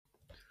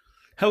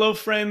Hello,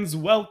 friends.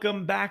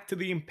 Welcome back to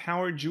the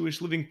Empowered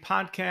Jewish Living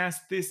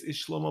Podcast. This is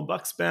Shlomo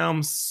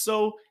Buxbaum.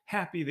 So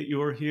happy that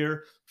you are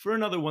here for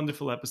another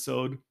wonderful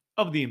episode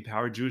of the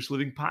Empowered Jewish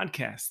Living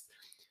Podcast.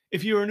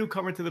 If you are a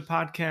newcomer to the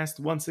podcast,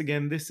 once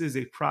again, this is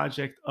a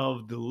project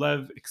of the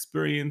Lev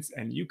Experience,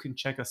 and you can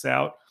check us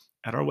out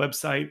at our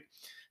website,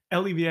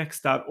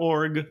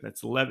 levx.org,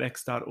 that's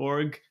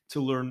levx.org,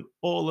 to learn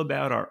all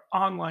about our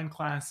online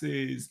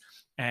classes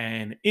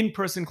and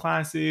in-person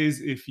classes.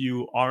 If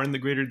you are in the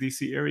greater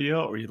DC area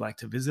or you'd like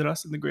to visit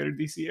us in the greater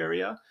DC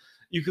area,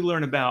 you can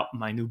learn about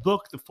my new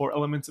book, The 4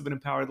 Elements of an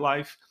Empowered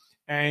Life,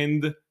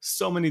 and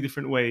so many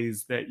different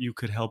ways that you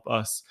could help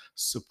us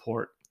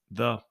support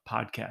the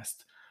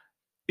podcast.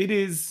 It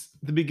is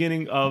the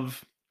beginning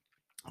of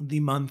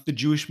the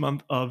Jewish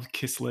month of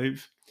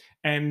Kislev.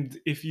 And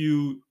if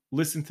you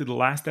listen to the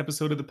last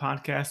episode of the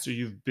podcast, or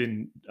you've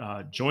been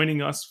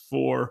joining us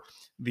for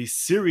the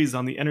series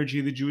on the energy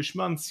of the Jewish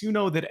months, you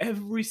know that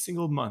every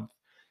single month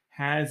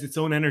has its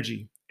own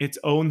energy, its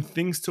own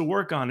things to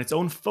work on, its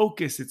own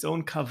focus, its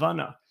own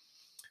kavana.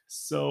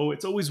 So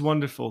it's always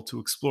wonderful to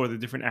explore the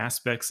different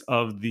aspects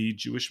of the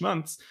Jewish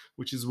months,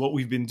 which is what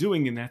we've been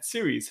doing in that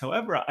series.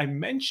 However, I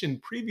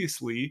mentioned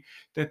previously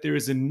that there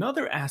is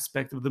another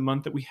aspect of the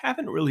month that we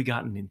haven't really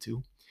gotten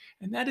into,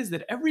 and that is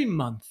that every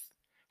month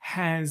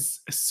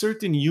has a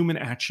certain human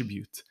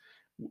attribute.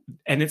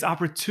 And it's an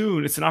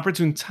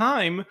opportune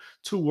time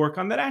to work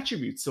on that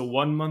attribute. So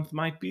one month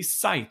might be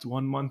sight,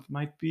 one month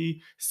might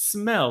be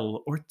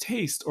smell or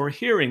taste or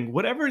hearing,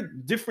 whatever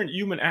different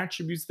human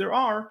attributes there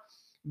are.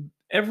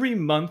 Every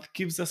month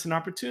gives us an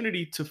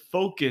opportunity to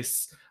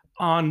focus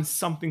on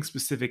something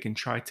specific and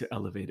try to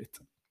elevate it.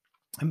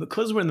 And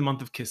because we're in the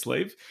month of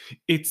Kislev,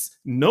 it's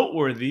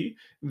noteworthy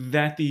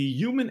that the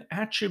human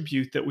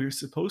attribute that we're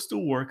supposed to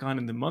work on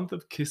in the month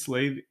of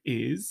Kislev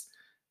is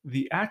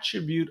the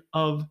attribute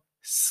of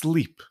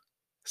sleep.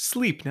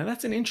 Sleep. Now,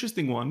 that's an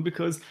interesting one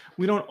because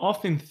we don't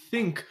often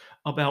think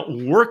about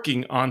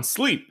working on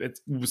sleep.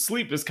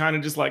 Sleep is kind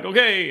of just like,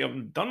 okay,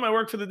 I've done my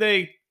work for the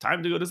day,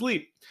 time to go to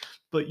sleep.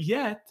 But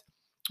yet,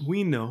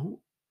 we know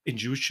in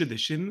Jewish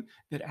tradition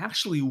that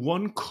actually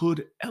one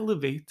could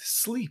elevate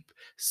sleep.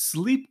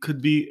 Sleep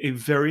could be a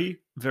very,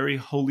 very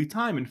holy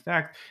time. In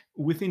fact,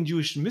 within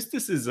Jewish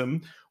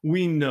mysticism,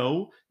 we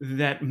know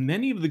that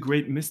many of the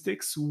great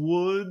mystics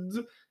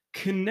would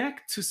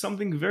connect to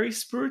something very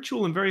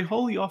spiritual and very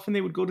holy. Often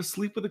they would go to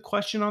sleep with a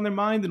question on their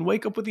mind and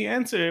wake up with the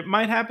answer. It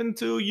might happen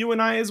to you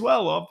and I as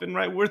well. Often,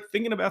 right? We're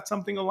thinking about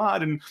something a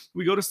lot and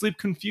we go to sleep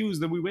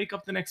confused, and we wake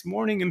up the next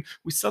morning and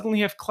we suddenly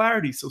have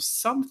clarity. So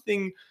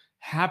something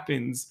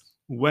happens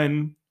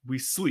when we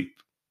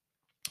sleep.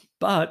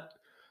 But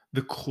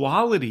the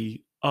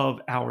quality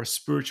of our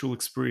spiritual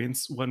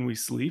experience when we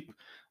sleep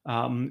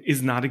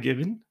is not a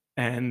given.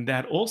 And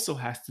that also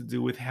has to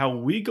do with how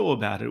we go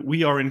about it.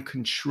 We are in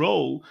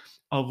control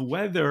of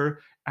whether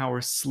our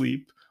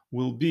sleep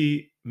will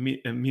be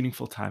a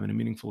meaningful time and a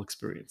meaningful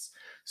experience.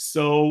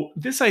 So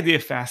this idea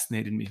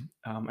fascinated me.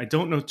 I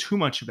don't know too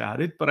much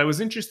about it, but I was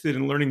interested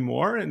in learning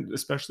more, and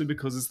especially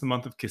because it's the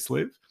month of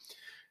Kislev.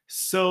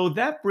 So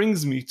that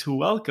brings me to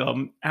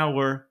welcome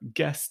our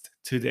guest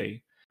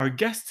today. Our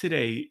guest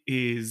today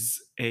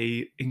is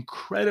an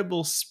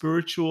incredible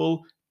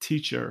spiritual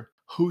teacher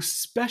who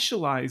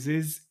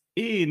specializes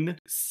in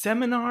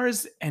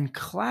seminars and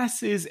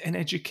classes and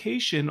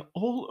education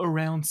all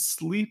around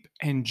sleep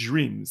and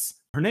dreams.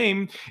 Her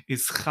name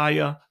is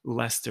Chaya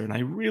Lester, and I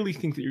really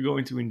think that you're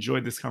going to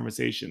enjoy this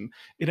conversation.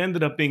 It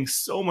ended up being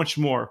so much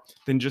more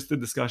than just a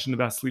discussion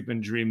about sleep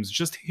and dreams.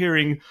 Just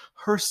hearing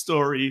her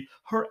story,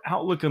 her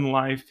outlook on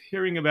life,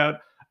 hearing about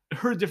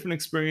her different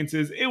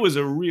experiences. It was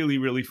a really,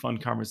 really fun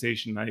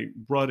conversation. I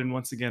brought in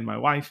once again my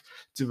wife,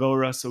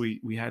 Devora, so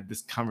we had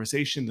this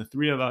conversation, the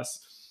three of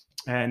us,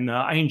 and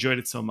I enjoyed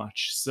it so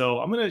much. So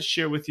I'm going to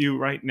share with you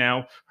right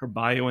now her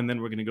bio, and then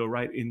we're going to go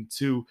right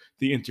into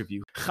the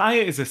interview.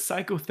 Chaya is a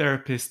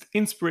psychotherapist,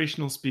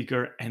 inspirational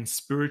speaker, and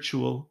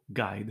spiritual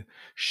guide.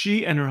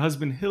 She and her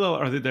husband Hillel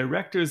are the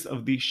directors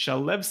of the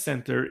Shalev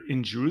Center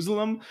in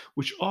Jerusalem,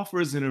 which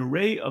offers an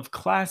array of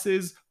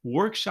classes,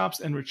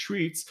 workshops, and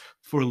retreats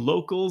for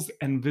locals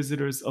and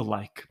visitors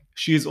alike.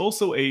 She is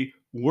also a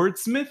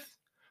wordsmith,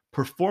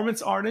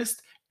 performance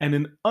artist, and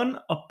an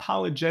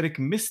unapologetic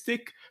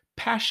mystic,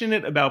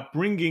 passionate about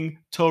bringing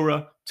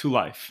Torah to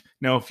life.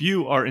 Now, if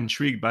you are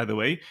intrigued, by the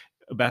way,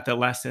 about that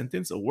last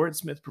sentence, a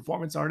wordsmith,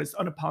 performance artist,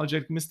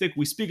 unapologetic mystic,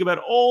 we speak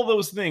about all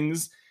those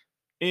things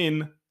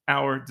in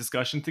our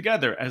discussion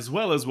together, as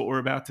well as what we're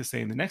about to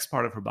say in the next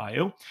part of her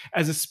bio.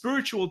 As a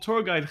spiritual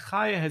tour guide,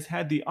 Chaya has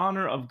had the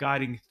honor of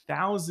guiding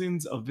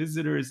thousands of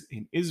visitors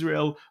in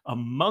Israel.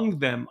 Among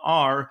them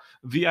are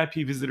VIP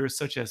visitors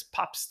such as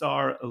pop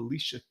star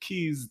Alicia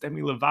Keys,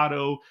 Demi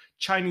Lovato,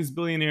 Chinese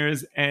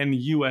billionaires, and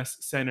US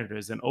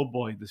senators. And oh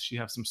boy, does she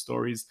have some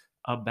stories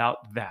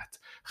about that.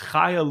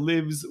 Chaya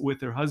lives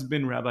with her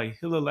husband, Rabbi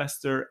Hillel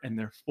Lester, and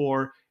their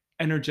 4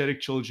 energetic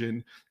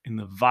children in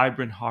the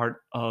vibrant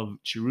heart of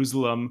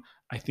Jerusalem.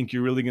 I think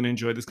you're really going to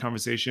enjoy this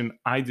conversation.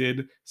 I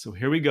did. So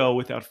here we go.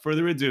 Without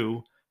further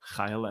ado,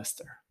 Chaya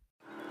Lester.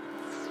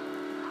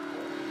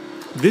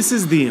 This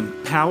is the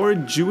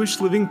Empowered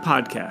Jewish Living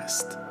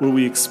Podcast, where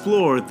we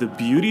explore the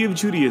beauty of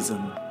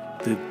Judaism,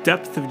 the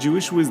depth of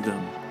Jewish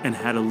wisdom, and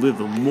how to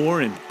live a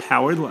more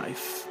empowered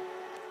life.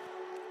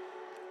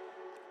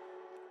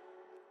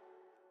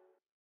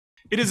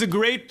 It is a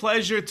great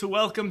pleasure to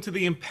welcome to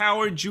the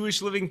Empowered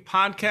Jewish Living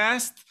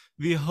Podcast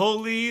the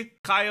Holy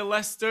Chaya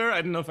Lester.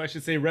 I don't know if I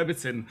should say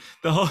Rebbitzin.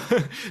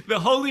 The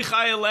Holy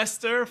Chaya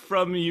Lester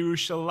from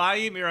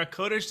Yerushalayim, Ir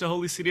HaKodesh, the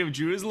Holy City of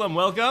Jerusalem.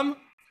 Welcome.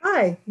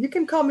 Hi, you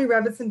can call me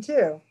Rebbitzin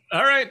too.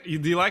 All right. Do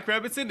you like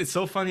Rebbitzin? It's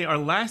so funny. Our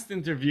last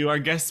interview, our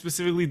guest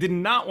specifically did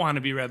not want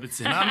to be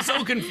Rebbitzin. I'm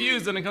so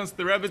confused when it comes to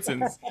the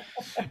Rebbitzins.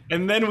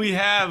 And then we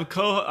have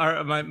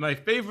my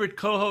favorite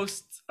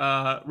co-host,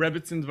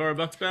 Rebbitzin Dvora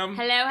Buxbaum.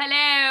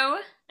 Hello.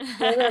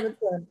 Hey,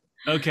 Rebbitzin.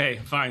 Okay,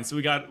 fine. So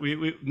we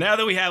now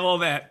that we have all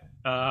that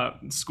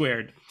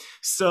squared.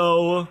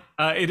 So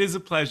it is a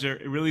pleasure.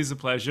 It really is a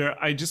pleasure.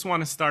 I just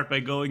want to start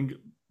by going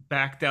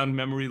back down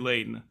memory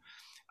lane.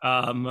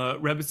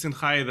 Rebbitzin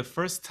Chaya, the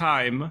first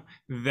time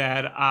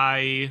that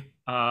I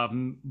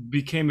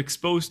became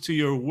exposed to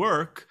your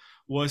work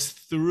was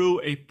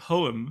through a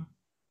poem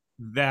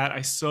that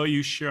I saw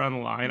you share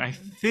online. I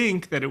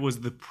think that it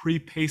was the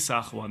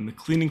pre-Pesach one, the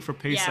Cleaning for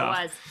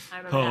Pesach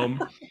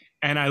poem.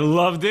 And I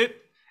loved it.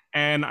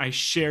 And I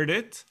shared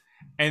it.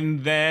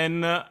 And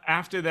then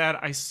after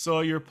that, I saw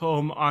your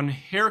poem on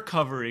hair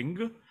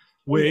covering,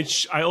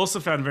 which I also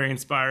found very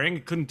inspiring.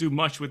 I couldn't do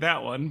much with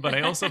that one, but I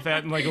also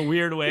found, in like a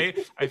weird way,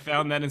 I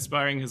found that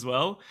inspiring as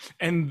well.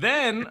 And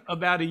then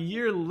about a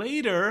year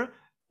later,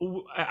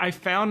 I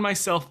found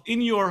myself in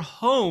your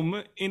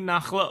home in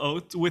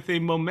Nachlaot with a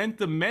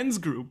Momentum men's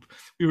group.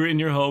 We were in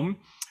your home.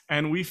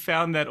 And we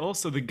found that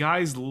also the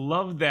guys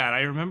loved that.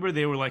 I remember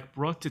they were like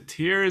brought to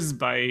tears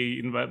by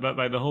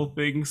the whole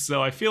thing.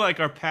 So I feel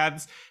like our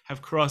paths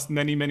have crossed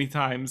many, many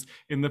times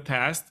in the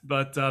past.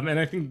 But and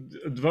I think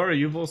Dvora,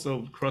 you've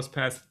also crossed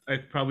paths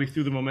probably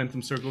through the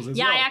Momentum circles as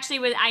well. Yeah, I actually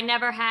was. I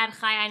never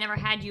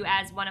had you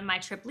as one of my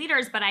trip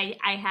leaders, but I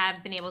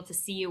have been able to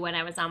see you when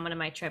I was on one of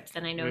my trips,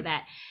 and I know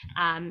that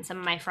some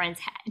of my friends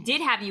did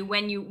have you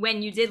when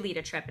you did lead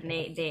a trip, and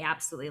they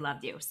absolutely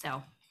loved you.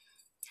 So.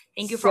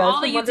 Thank you for all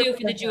that you do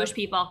for the Jewish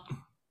people.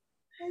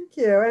 Thank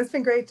you. It's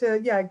been great to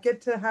get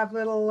to have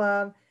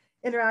little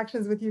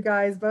interactions with you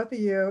guys, both of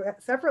you,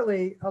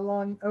 separately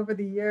over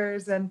the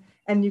years. And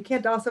you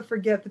can't also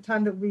forget the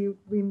time that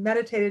we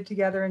meditated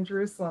together in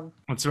Jerusalem.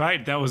 That's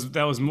right. That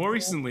was more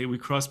recently. We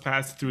crossed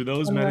paths through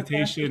those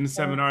meditation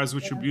seminars,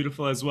 which were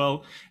beautiful as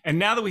well. And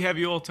now that we have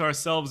you all to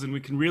ourselves and we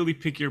can really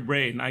pick your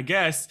brain, I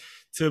guess,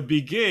 to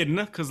begin,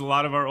 because a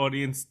lot of our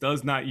audience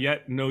does not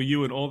yet know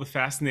you and all the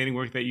fascinating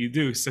work that you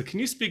do. So can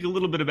you speak a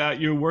little bit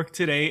about your work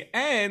today,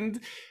 and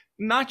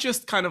not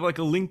just kind of like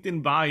a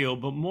LinkedIn bio,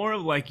 but more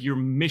of like your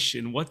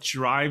mission, what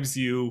drives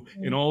you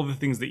in all the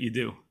things that you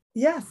do?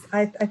 Yes,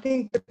 I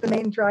think that the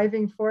main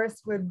driving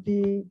force would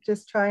be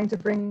just trying to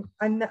bring,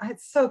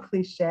 it's so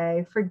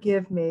cliche,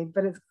 forgive me,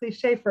 but it's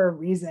cliche for a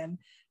reason.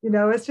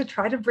 It's to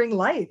try to bring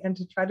light and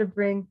to try to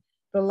bring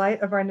the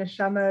light of our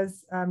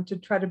neshamas, to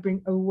try to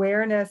bring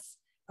awareness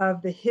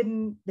of the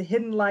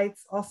hidden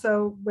lights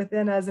also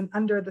within us and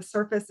under the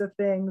surface of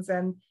things,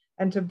 and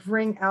to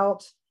bring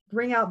out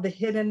the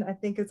hidden, I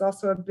think, is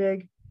also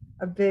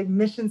a big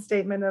mission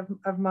statement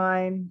of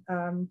mine,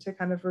 to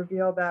kind of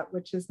reveal that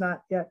which is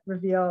not yet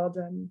revealed,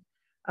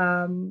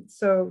 and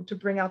so to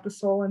bring out the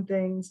soul in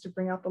things, to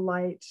bring out the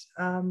light,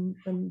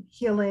 and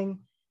healing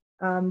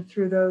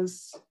through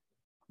those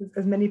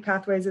as many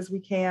pathways as we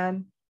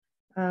can.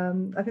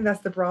 I think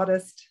that's the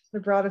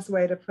broadest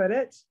way to put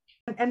it.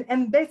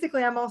 And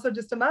basically, I'm also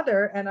just a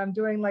mother, and I'm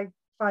doing like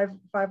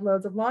five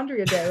loads of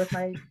laundry a day with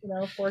my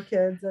 4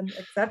 kids and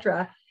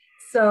etc.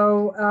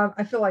 So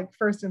I feel like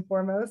first and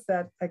foremost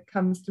that it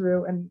comes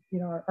through, and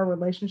our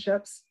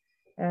relationships,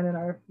 and in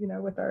our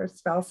with our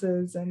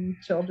spouses and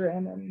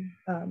children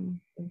and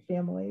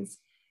families,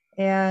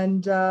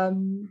 and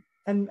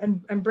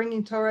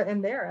bringing Torah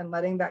in there and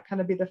letting that kind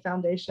of be the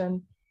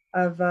foundation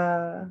of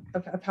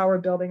how we're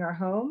building our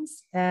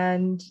homes,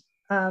 and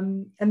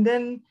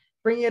then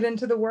bringing it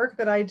into the work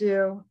that I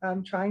do,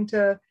 trying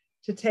to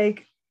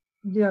take,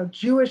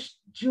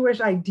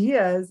 Jewish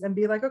ideas and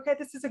be like, okay,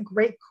 this is a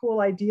great, cool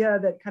idea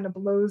that kind of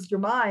blows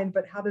your mind,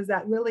 but how does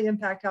that really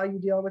impact how you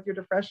deal with your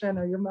depression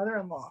or your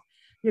mother-in-law,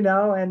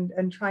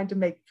 and trying to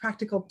make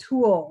practical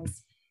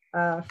tools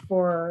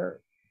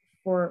for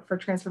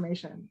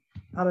transformation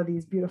out of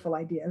these beautiful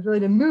ideas,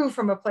 really to move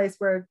from a place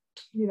where,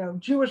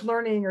 Jewish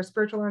learning or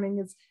spiritual learning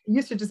it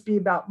used to just be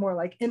about more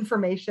like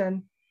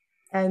information.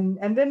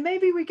 And then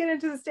maybe we get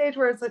into the stage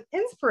where it's like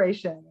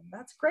inspiration, and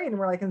that's great, and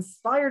we're like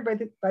inspired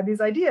by these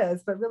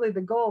ideas, but really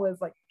the goal is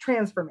like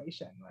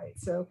transformation, right?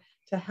 So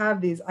to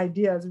have these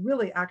ideas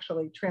really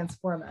actually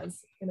transform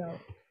us,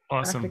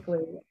 Awesome.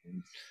 Practically.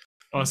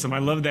 Awesome. I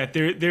love that.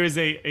 There is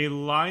a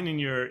line in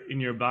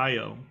your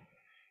bio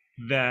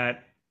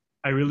that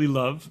I really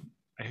love.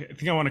 I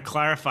think I want to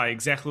clarify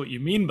exactly what you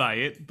mean by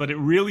it, but it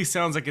really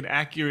sounds like it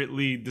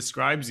accurately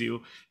describes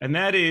you, and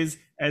that is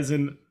as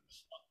an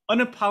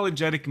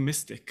unapologetic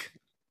mystic.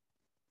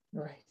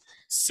 Right.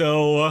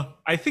 So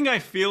I think I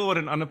feel what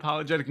an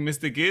unapologetic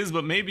mystic is,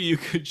 but maybe you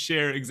could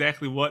share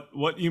exactly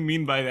what you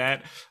mean by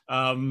that.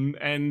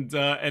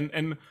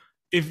 And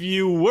if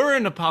you were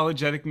an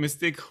apologetic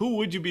mystic, who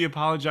would you be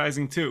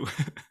apologizing to?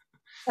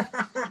 I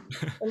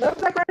love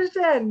that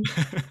question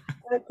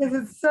because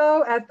it's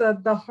so at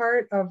the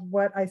heart of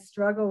what I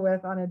struggle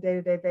with on a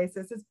day-to-day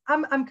basis. Is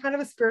I'm kind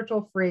of a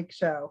spiritual freak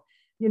show,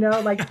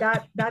 like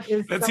that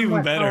is That's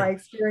even somewhat how I better.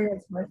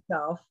 experience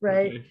myself,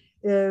 right? Okay.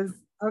 Is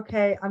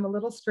okay, I'm a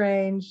little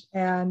strange,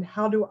 and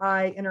how do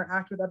I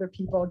interact with other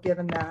people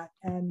given that?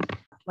 And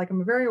like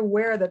I'm very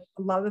aware that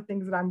a lot of the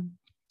things that I'm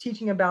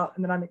teaching about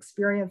and that I'm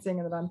experiencing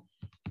and that I'm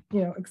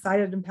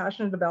excited and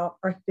passionate about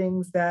are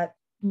things that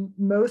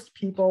most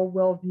people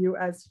will view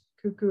as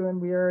cuckoo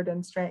and weird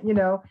and strange,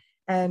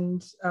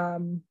 and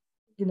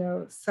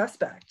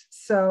suspect.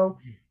 So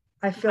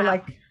I feel Wow.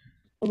 like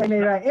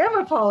maybe I am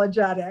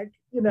apologetic,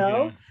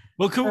 Yeah.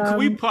 Well, can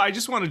we? um, I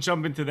just want to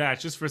jump into that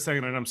just for a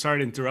second, and I'm sorry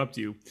to interrupt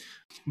you,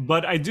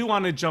 but I do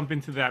want to jump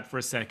into that for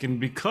a second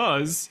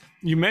because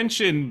you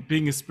mentioned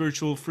being a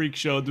spiritual freak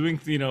show, doing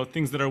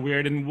things that are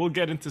weird, and we'll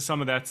get into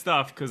some of that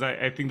stuff because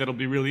I think that'll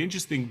be really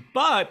interesting.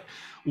 But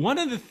one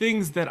of the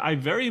things that I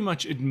very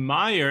much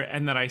admire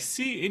and that I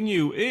see in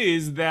you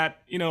is that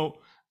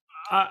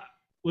uh,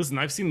 listen,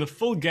 I've seen the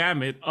full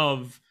gamut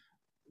of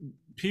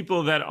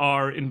people that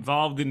are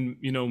involved in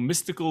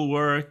mystical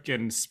work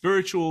and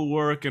spiritual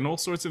work and all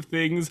sorts of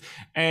things,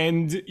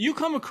 and you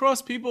come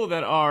across people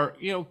that are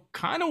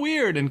kind of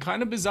weird and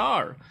kind of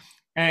bizarre,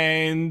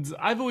 and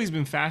I've always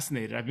been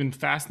fascinated. I've been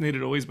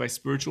fascinated always by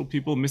spiritual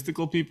people,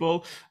 mystical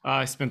people.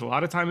 I spent a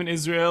lot of time in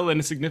Israel and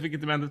a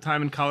significant amount of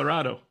time in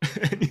Colorado.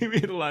 You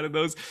meet a lot of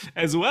those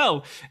as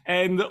well,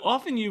 and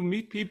often you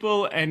meet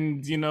people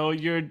and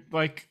you're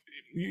like,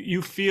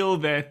 you feel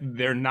that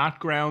they're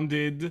not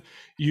grounded.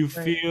 You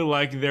right, feel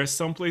like they're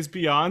someplace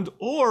beyond,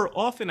 or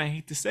often, I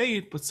hate to say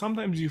it, but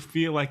sometimes you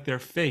feel like they're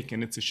fake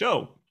and it's a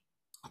show.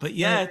 But right,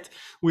 yet,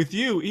 with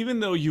you,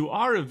 even though you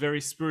are a very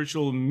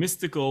spiritual,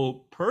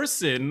 mystical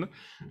person,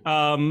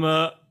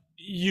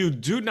 you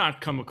do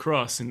not come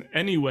across in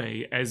any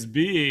way as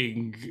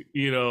being,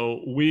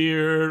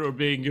 weird or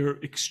being,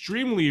 you're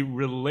extremely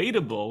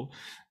relatable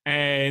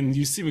and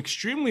you seem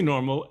extremely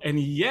normal. And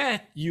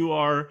yet, you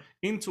are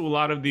into a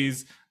lot of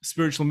these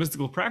spiritual,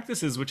 mystical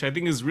practices, which I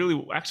think is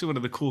really actually one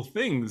of the cool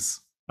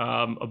things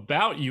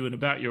about you and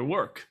about your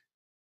work.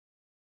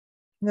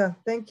 yeah,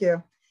 thank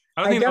you.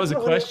 I don't I think that was a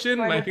definitely question.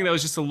 try I to, think that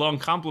was just a long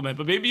compliment,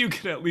 but maybe you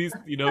could at least,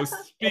 I'll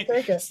speak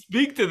take it.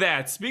 speak to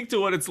that. Speak to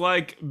what it's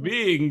like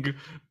being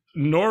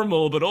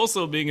normal, but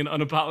also being an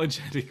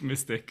unapologetic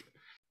mystic.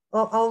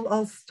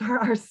 I'll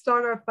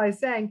start off by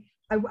saying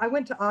I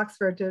went to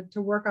Oxford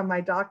to work on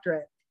my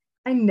doctorate.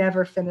 I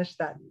never finished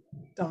that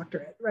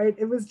doctorate, right?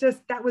 It was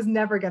just, that was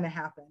never going to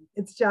happen.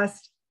 It's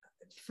just,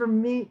 for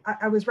me,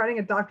 I was writing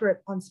a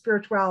doctorate on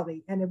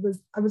spirituality, and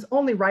I was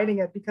only writing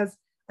it because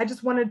I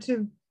just wanted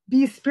to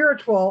be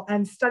spiritual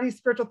and study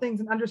spiritual things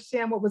and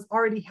understand what was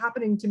already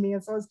happening to me.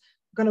 And so I was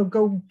going to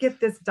go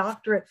get this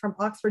doctorate from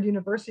Oxford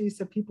University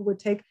so people would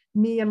take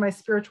me and my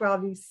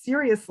spirituality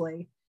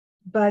seriously.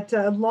 But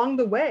along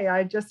the way,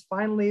 I just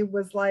finally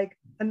was like,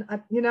 and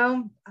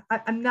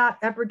I'm not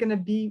ever going to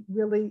be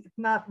really, it's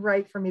not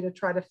right for me to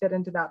try to fit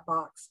into that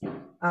box,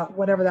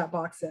 whatever that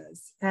box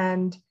is.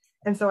 And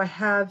so I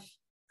have,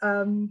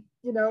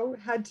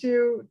 had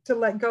to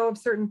let go of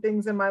certain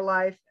things in my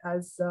life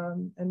as,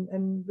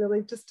 and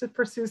really just to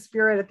pursue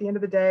spirit at the end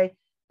of the day.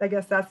 I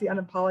guess that's the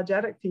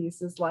unapologetic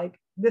piece, is like,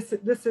 this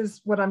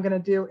is what I'm going to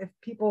do. If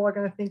people are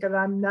going to think that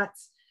I'm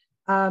nuts,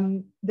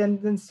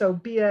 then so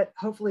be it.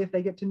 Hopefully, if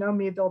they get to know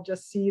me, they'll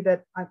just see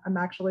that I'm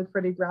actually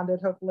pretty grounded,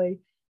 hopefully.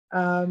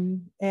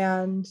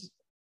 And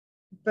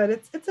but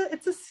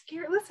it's a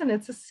scary, listen,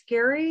 it's a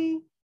scary,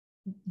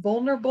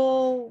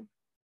 vulnerable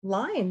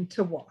line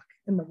to walk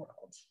in the world.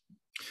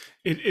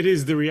 It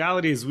is. The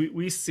reality is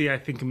we see, I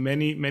think,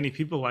 many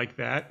people like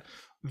that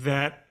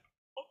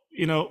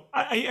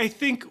I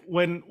think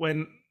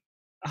when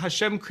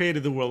Hashem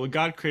created the world, when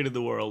God created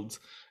the world,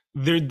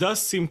 there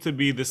does seem to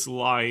be this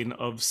line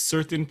of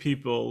certain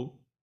people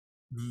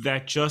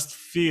that just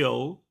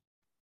feel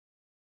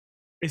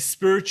a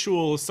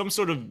spiritual, some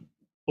sort of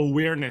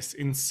awareness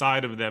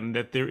inside of them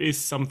that there is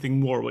something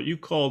more, what you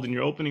called in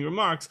your opening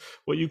remarks,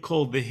 what you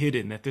called the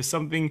hidden, that there's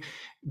something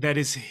that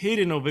is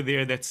hidden over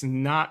there that's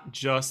not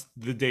just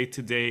the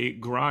day-to-day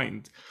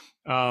grind.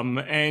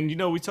 And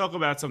we talk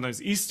about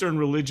sometimes Eastern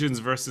religions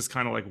versus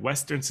kind of like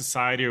Western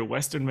society or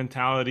Western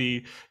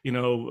mentality.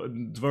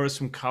 Dvoros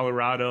from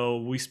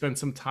Colorado, we spent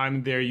some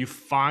time there.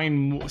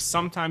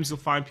 Sometimes you'll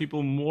find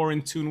people more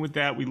in tune with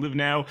that. We live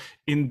now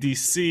in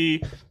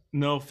DC.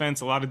 No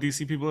offense, a lot of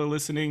DC people are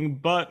listening,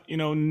 but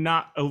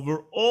not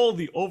overall.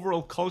 The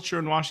overall culture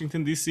in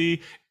Washington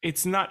DC,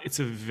 it's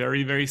a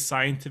very, very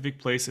scientific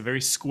place, a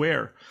very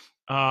square.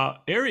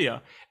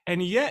 area.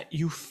 And yet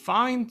you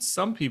find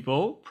some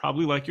people,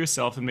 probably like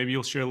yourself, and maybe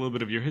you'll share a little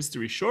bit of your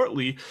history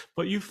shortly,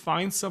 but you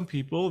find some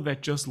people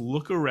that just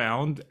look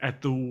around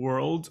at the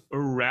world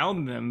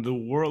around them, the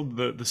world,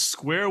 the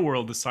square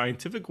world, the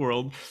scientific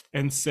world,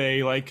 and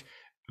say, like,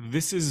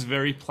 this is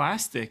very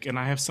plastic, and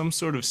I have some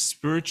sort of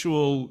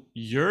spiritual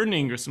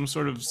yearning or some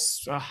sort of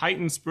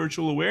heightened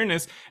spiritual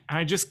awareness, and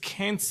I just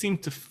can't seem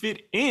to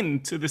fit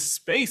into the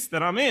space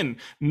that I'm in.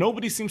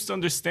 Nobody seems to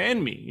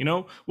understand me. You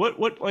know,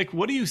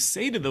 what do you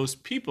say to those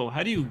people?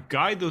 How do you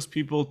guide those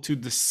people to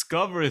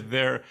discover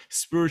their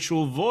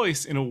spiritual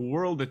voice in a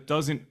world that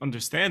doesn't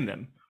understand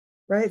them?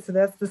 Right. So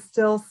that's the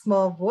still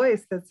small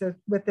voice that's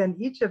within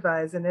each of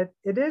us. And it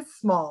is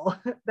small.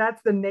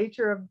 That's the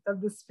nature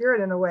of the spirit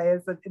in a way,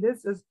 is that it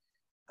is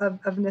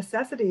of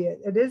necessity.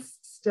 It is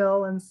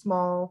still and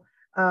small,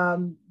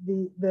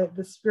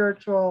 the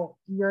spiritual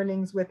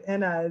yearnings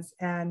within us.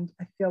 And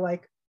I feel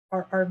like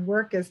our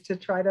work is to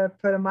try to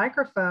put a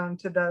microphone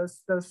to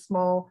those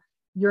small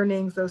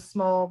yearnings, those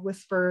small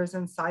whispers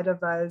inside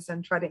of us,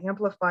 and try to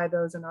amplify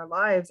those in our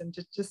lives. And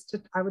just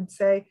to, I would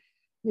say,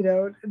 you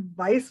know,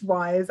 advice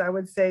wise, I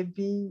would say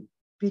be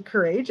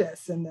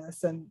courageous in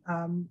this, and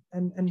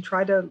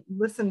try to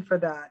listen for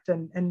that.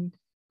 And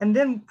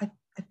then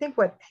I think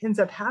what ends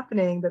up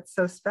happening that's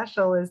so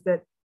special is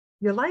that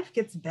your life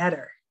gets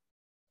better.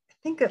 I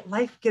think that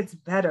life gets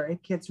better.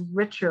 It gets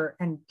richer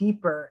and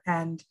deeper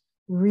and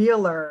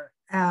realer,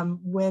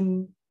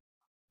 when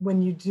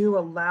you do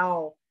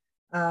allow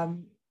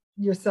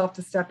yourself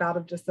to step out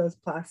of just those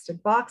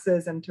plastic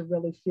boxes and to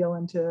really feel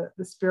into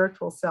the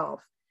spiritual self.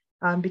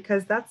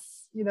 Because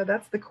that's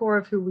the core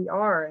of who we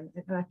are.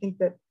 And I think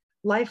that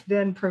life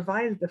then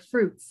provides the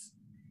fruits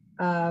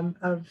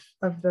of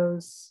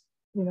those,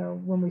 you know,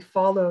 when we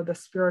follow the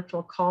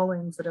spiritual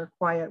callings that are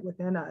quiet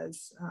within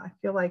us. I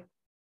feel like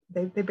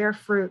they bear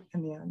fruit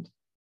in the end.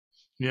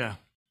 Yeah.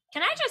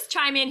 Can I just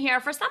chime in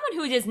here for someone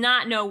who does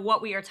not know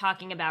what we are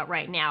talking about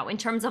right now in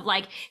terms of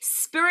like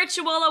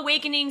spiritual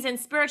awakenings and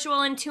spiritual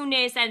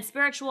intuneness and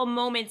spiritual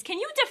moments? Can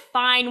you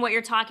define what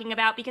you're talking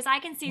about? Because I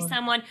can see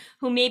someone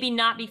who maybe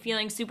not be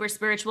feeling super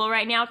spiritual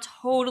right now,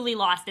 totally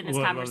lost in this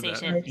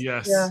conversation. Right.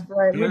 Yes. Yeah,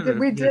 right.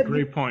 We did.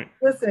 Great point.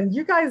 Listen,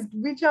 you guys,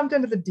 we jumped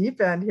into the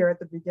deep end here at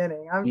the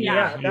beginning.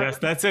 Yes,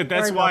 that's it.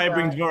 That's why I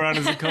bring Dvor on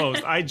as a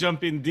co-host. I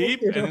jump in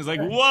deep, and it's like,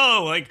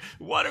 whoa, like,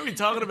 what are we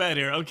talking about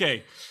here?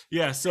 Okay.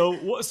 Yeah. So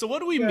what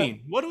do we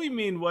mean? What do we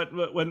mean?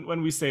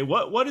 When we say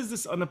what is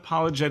this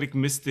unapologetic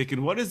mystic,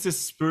 and what is this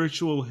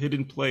spiritual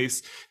hidden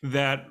place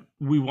that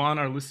we want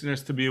our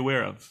listeners to be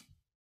aware of?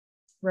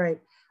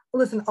 Right.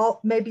 Well, listen, I'll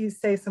maybe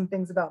say some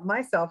things about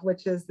myself,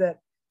 which is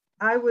that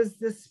I was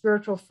this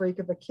spiritual freak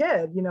of a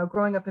kid, you know,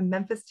 growing up in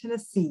Memphis,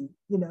 Tennessee,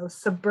 you know,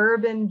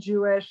 suburban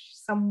Jewish,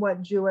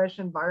 somewhat Jewish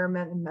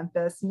environment in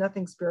Memphis,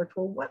 nothing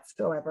spiritual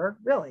whatsoever,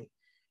 really.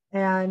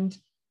 And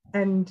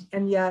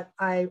yet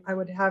I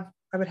would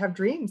have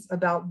dreams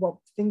about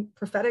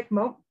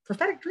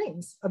prophetic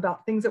dreams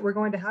about things that were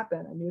going to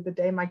happen. I knew the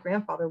day my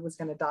grandfather was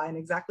going to die and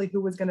exactly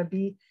who was going to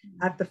be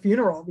at the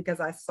funeral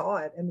because I saw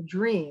it in the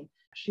dream.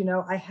 You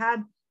know, I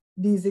had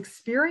these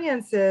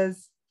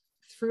experiences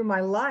through my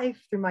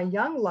life, through my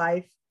young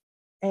life,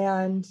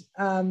 and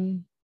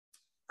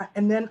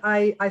then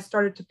I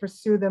started to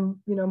pursue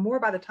them, you know, more.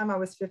 By the time I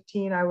was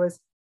 15, I was,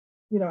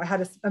 you know, I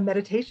had a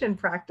meditation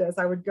practice.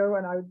 I would go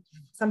and I would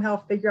somehow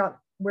figure out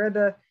where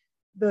the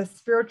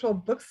spiritual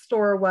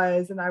bookstore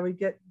was, and I would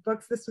get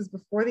books. This was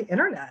before the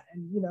internet,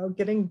 and, you know,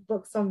 getting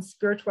books on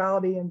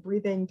spirituality and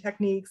breathing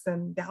techniques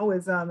and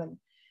Taoism,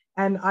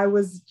 and I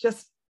was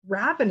just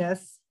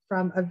ravenous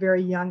from a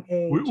very young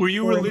age. Were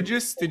you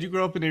religious? Did you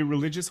grow up in a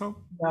religious home?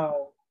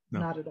 No,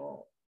 not at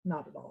all.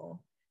 Not at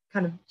all.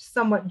 Kind of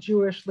somewhat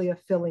Jewishly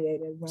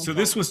affiliated. So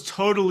this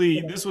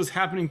was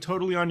happening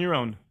totally on your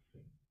own.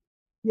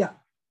 Yeah.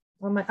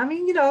 I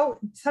mean, you know,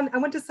 I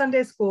went to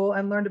Sunday school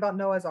and learned about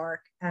Noah's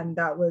Ark, and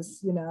that was,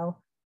 you know,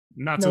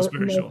 not so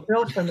spiritual. No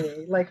thrill for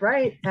me, like,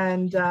 right.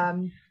 And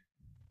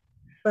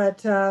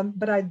but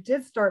I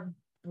did start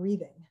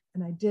breathing,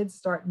 and I did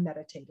start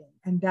meditating,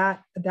 and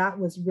that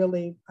was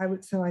really,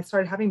 so I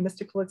started having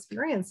mystical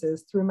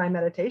experiences through my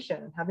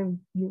meditation, and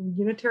having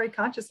unitary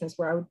consciousness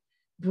where I would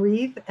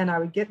breathe and I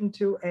would get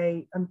into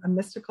a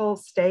mystical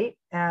state,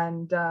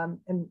 and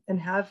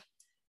have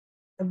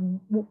a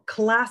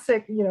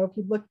classic, you know, if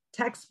you look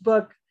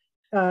textbook,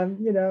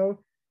 you know,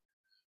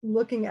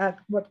 looking at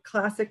what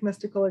classic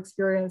mystical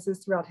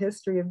experiences throughout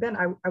history have been,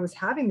 I was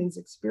having these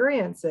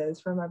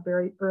experiences from a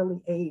very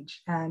early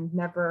age and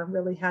never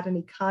really had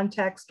any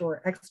context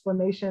or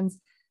explanations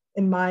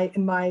in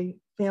my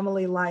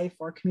family life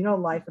or communal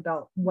life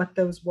about what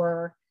those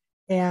were.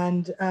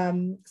 And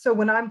so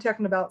when I'm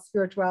talking about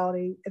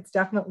spirituality, it's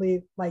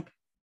definitely like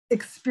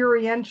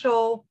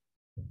experiential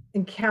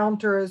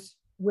encounters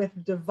with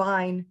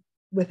divine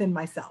within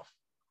myself.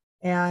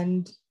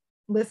 And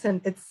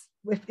listen,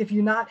 if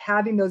you're not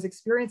having those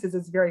experiences,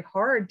 it's very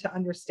hard to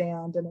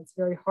understand, and it's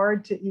very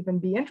hard to even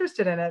be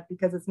interested in it,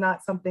 because it's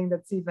not something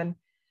that's even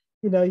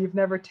you've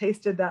never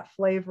tasted that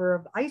flavor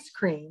of ice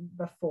cream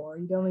before.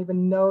 You don't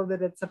even know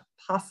that it's a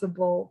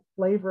possible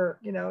flavor,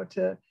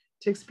 to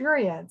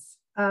experience.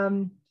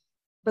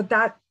 But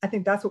I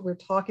think that's what we're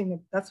talking.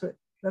 That's what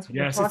yes,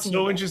 we're it's talking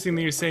so about. interesting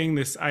that you're saying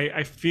this.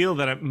 I feel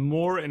that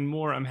more and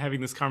more I'm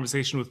having this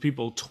conversation with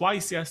people.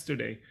 Twice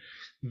yesterday,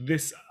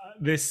 this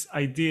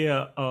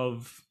idea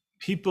of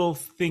people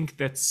think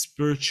that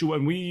spiritual,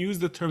 and we use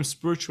the term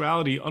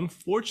spirituality.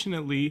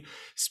 Unfortunately,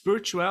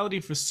 spirituality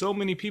for so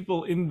many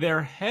people in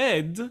their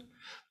head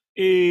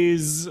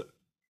is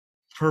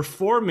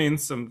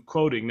performance. I'm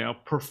quoting now,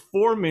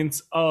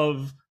 performance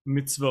of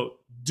mitzvot,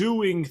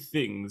 doing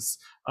things,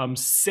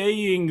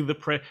 saying the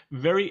prayer,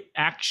 very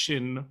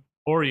action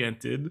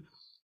oriented,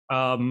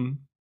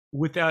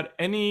 without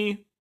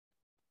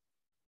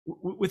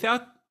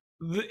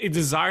a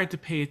desire to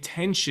pay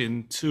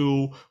attention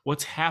to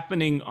what's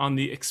happening on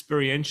the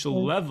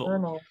experiential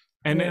level.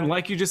 And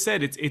like you just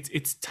said,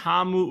 it's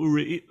tamu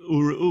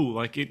uru,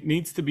 like it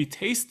needs to be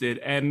tasted,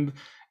 and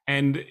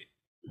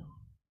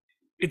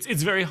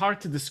it's very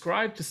hard to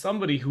describe to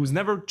somebody who's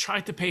never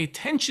tried to pay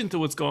attention to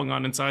what's going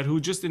on inside, who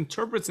just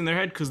interprets in their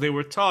head because they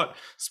were taught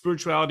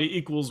spirituality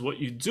equals what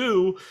you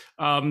do,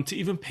 to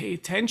even pay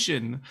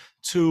attention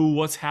to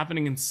what's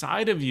happening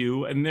inside of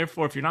you. And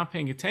therefore, if you're not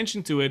paying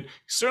attention to it, you're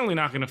certainly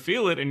not going to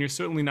feel it, and you're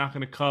certainly not going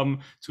to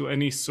come to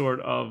any sort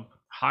of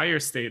higher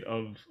state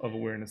of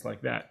awareness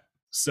like that.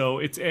 So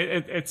it's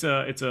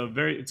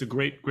a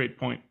great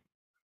point.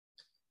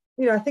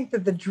 I think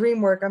that the dream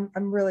work,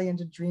 I'm really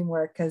into dream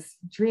work, because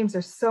dreams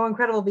are so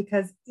incredible,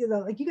 because,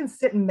 like, you can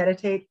sit and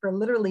meditate for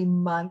literally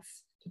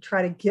months to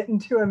try to get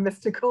into a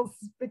mystical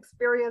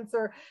experience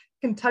or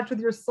can touch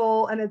with your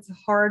soul, and it's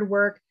hard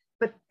work.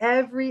 But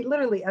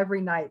literally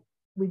every night,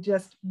 we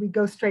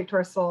go straight to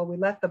our soul. We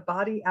let the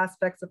body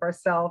aspects of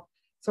ourselves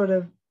sort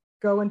of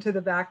go into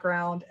the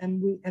background,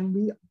 and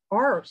we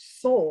are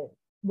soul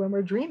when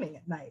we're dreaming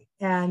at night.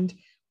 And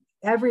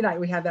every night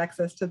we have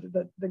access to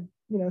the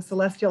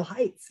celestial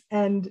heights.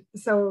 And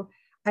so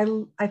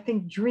I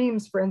think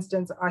dreams, for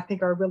instance, I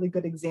think are a really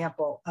good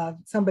example of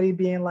somebody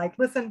being like,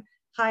 listen,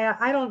 Chaya,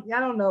 I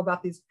don't know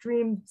about these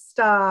dream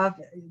stuff.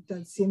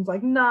 It seems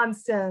like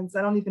nonsense.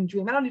 I don't even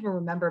dream. I don't even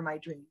remember my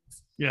dreams.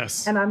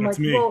 Yes. And I'm like,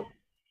 me. well,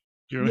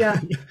 yeah.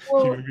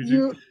 Well,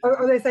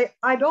 or they say,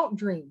 I don't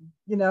dream,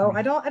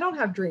 I don't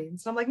have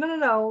dreams. So I'm like,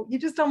 no, you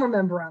just don't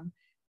remember them.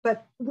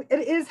 But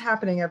it is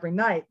happening every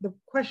night. The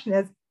question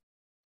is,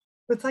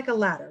 it's like a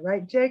ladder,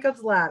 right?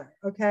 Jacob's ladder,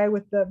 okay,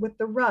 with the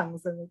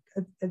rungs, and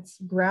it's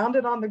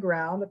grounded on the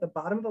ground at the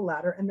bottom of the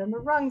ladder, and then the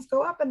rungs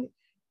go up and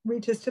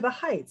reaches to the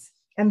heights.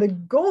 And the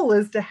goal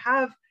is to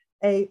have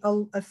a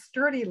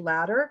sturdy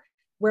ladder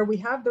where we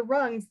have the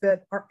rungs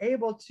that are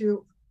able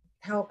to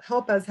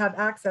help us have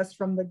access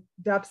from the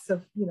depths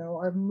of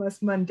our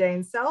most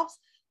mundane selves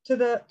to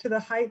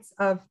the heights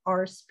of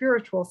our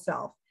spiritual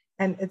self.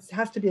 And it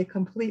has to be a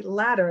complete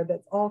ladder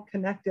that's all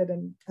connected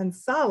and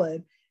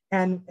solid,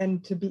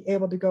 and to be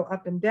able to go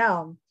up and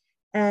down.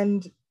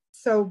 And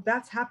so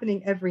that's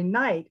happening every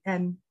night.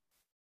 And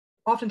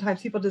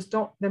oftentimes people just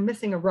they're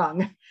missing a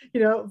rung.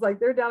 It's like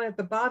they're down at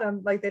the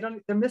bottom, like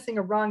they're missing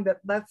a rung that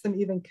lets them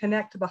even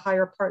connect to the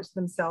higher parts of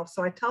themselves.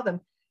 So I tell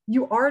them,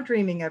 you are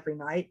dreaming every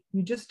night,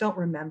 you just don't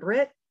remember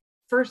it.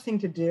 First thing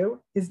to do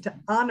is to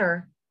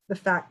honor the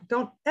fact.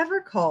 Don't ever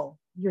call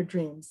your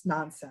dreams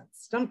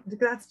nonsense.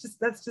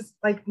 That's just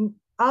like,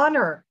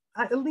 honor,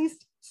 at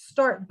least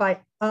start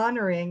by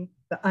honoring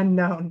the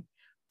unknown.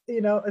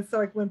 It's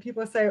like when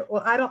people say,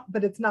 well,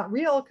 but it's not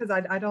real because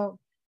I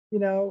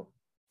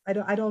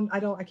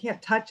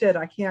can't touch it.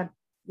 I can't,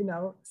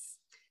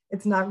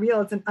 it's not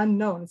real. It's an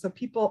unknown. So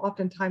people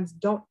oftentimes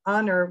don't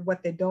honor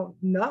what they don't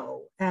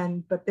know.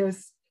 But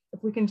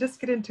if we can just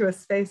get into a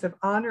space of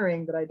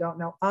honoring that I don't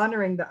know,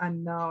 honoring the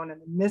unknown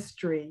and the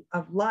mystery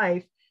of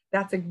life,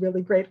 that's a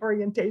really great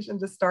orientation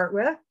to start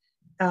with.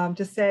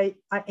 To say,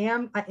 I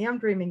am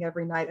dreaming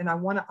every night, and I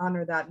want to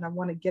honor that, and I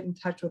want to get in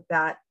touch with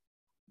that,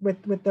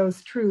 with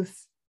those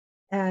truths,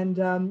 and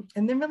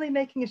then really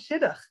making a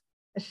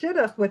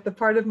shidduch with the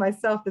part of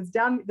myself that's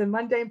down, the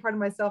mundane part of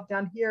myself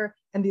down here,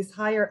 and these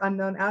higher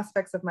unknown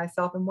aspects of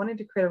myself, and wanting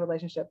to create a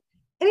relationship.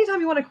 Anytime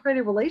you want to create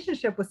a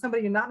relationship with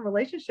somebody you're not in a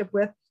relationship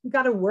with, you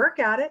got to work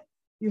at it.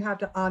 You have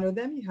to honor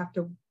them. You have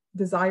to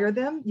desire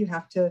them. You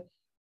have to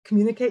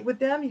communicate with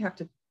them. You have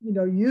to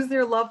use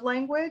their love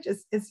language.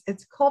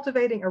 It's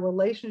cultivating a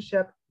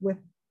relationship with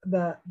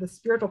the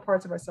spiritual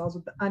parts of ourselves,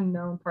 with the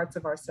unknown parts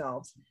of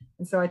ourselves.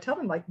 And so I tell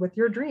them, like, with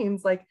your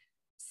dreams, like,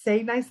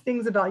 say nice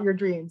things about your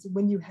dreams.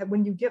 When you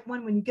get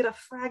a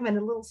fragment,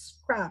 a little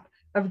scrap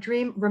of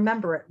dream,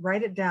 remember it,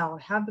 write it down,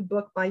 have the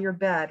book by your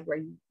bed where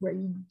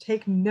you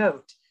take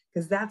note,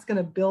 because that's going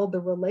to build the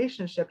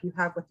relationship you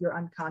have with your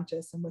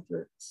unconscious and with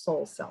your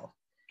soul self.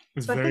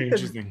 It's very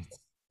interesting.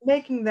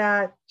 Making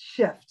that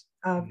shift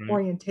of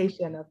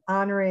orientation, of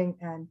honoring,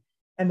 and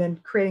then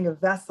creating a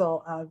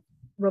vessel of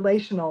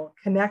relational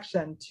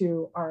connection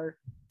to our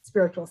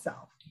spiritual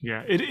self.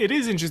 Yeah, it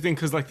is interesting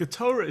because, like, the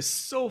Torah is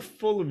so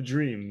full of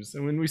dreams.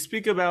 And when we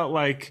speak about,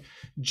 like,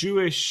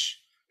 Jewish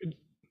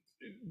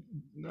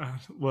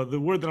well, the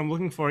word that I'm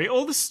looking for,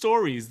 all the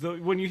stories,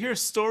 when you hear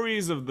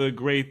stories of the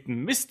great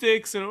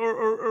mystics, and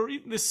or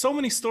there's so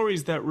many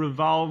stories that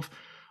revolve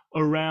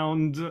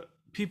around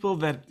people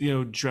that, you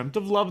know, dreamt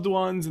of loved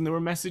ones and there were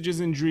messages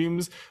in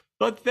dreams,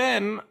 but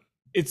then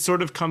it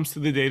sort of comes to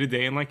the day to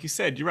day. And like you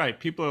said, you're right.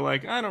 People are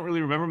like, I don't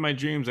really remember my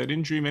dreams. I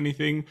didn't dream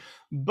anything.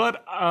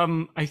 But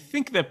I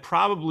think that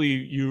probably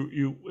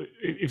you,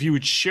 if you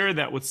would share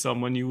that with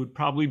someone, you would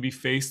probably be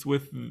faced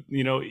with,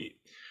 you know,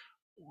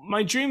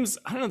 my dreams,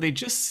 I don't know, they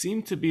just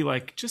seem to be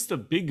like just a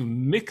big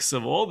mix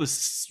of all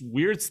this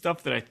weird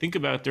stuff that I think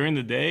about during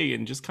the day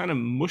and just kind of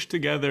mushed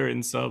together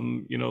in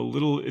some, you know,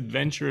 little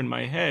adventure in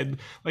my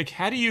head. Like,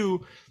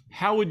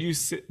 how would you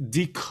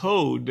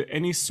decode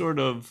any sort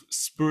of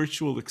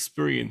spiritual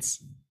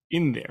experience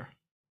in there?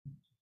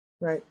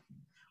 Right.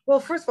 Well,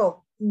 first of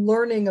all,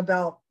 learning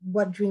about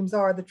what dreams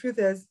are. The truth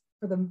is,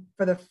 for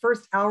the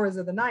first hours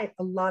of the night,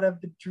 a lot of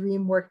the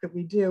dream work that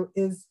we do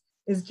is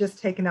just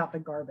taking out the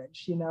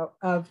garbage, you know,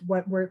 of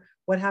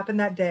what happened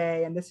that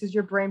day, and this is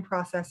your brain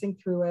processing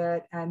through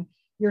it, and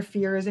your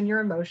fears and your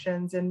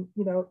emotions, and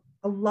you know,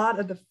 a lot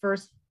of the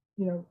first,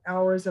 you know,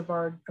 hours of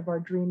our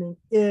dreaming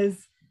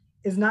is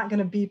not going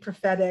to be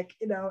prophetic,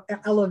 you know,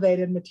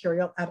 elevated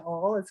material at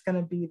all. It's going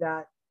to be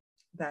that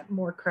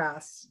more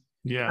crass.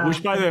 Yeah,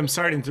 which, by the way, I'm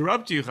sorry to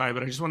interrupt you, Chai,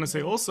 but I just want to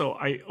say also,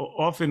 I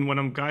often, when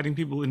I'm guiding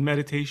people in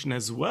meditation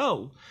as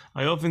well,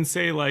 I often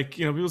say, like,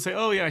 you know, people say,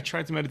 oh yeah, I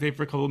tried to meditate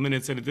for a couple of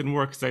minutes and it didn't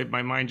work because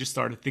my mind just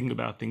started thinking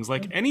about things.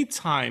 Like,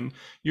 anytime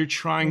you're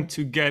trying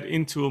to get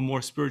into a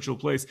more spiritual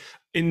place,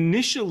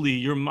 initially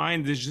your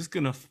mind is just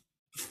going to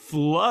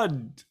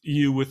flood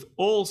you with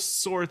all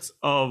sorts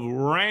of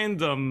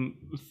random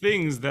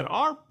things that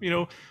are, you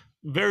know,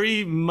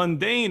 very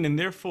mundane and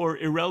therefore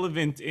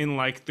irrelevant in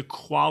like the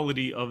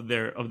quality of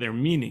their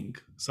meaning.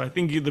 So I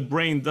think the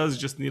brain does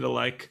just need to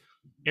like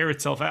air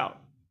itself out.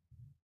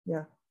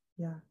 Yeah.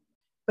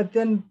 But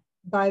then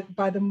by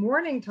the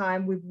morning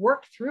time, we've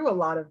worked through a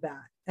lot of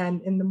that.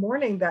 And in the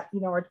morning, that, you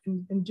know,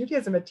 in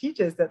Judaism, it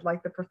teaches that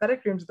like the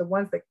prophetic dreams are the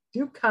ones that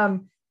do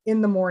come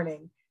in the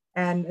morning.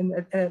 And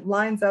it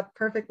lines up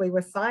perfectly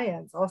with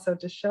science also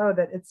to show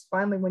that it's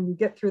finally when you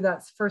get through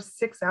that first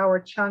 6-hour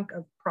chunk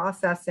of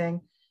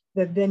processing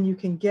that then you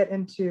can get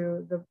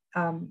into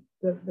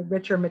the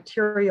richer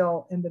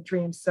material in the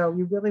dream. So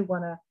you really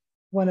want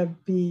to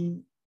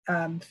be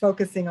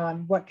focusing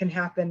on what can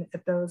happen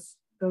at those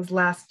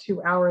last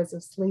 2 hours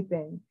of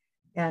sleeping.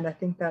 And I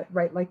think that,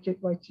 right, like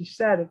you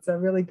said, it's a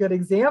really good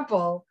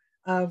example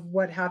of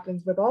what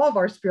happens with all of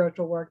our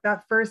spiritual work.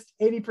 That first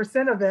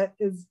 80% of it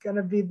is going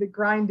to be the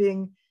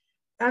grinding,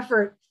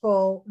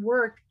 effortful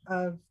work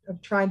of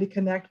trying to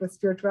connect with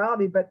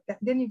spirituality, but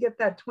then you get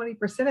that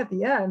 20% at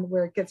the end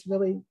where you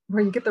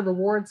get the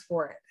rewards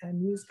for it,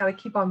 and you just got to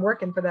keep on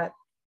working for that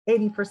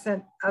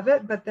 80% of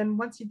it. But then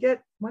once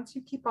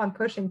you keep on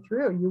pushing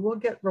through, you will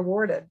get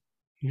rewarded.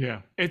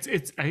 Yeah, I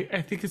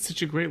think it's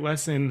such a great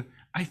lesson.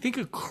 I think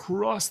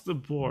across the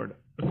board,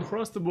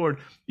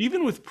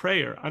 even with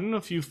prayer. I don't know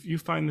if you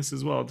find this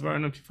as well. Dvar, I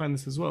don't know if you find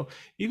this as well.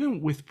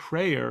 Even with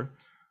prayer,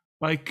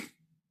 like,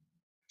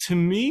 to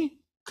me,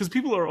 because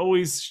people are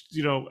always,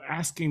 you know,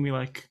 asking me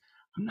like,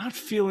 I'm not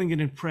feeling it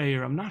in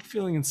prayer. I'm not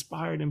feeling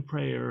inspired in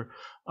prayer.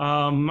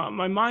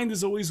 My mind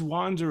is always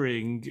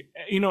wandering,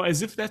 you know,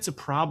 as if that's a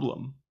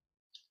problem.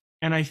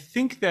 And I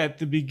think that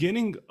the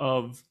beginning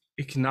of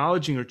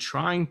acknowledging or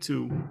trying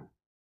to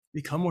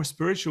become more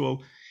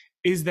spiritual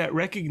is that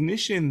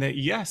recognition that,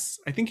 yes,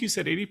 I think you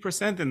said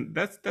 80%, and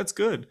that's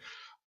good,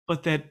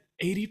 but that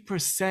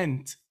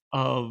 80%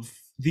 of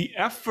the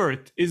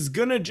effort is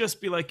gonna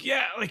just be like,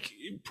 yeah, like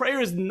prayer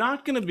is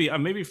not gonna be,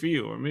 maybe for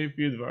you or maybe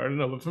for you, I don't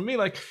know, but for me,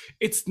 like,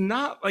 it's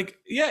not like,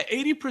 yeah,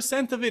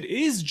 80% of it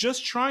is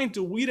just trying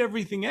to weed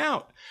everything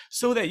out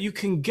so that you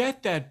can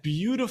get that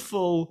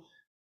beautiful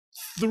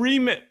 3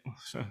 minutes,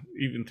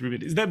 even 3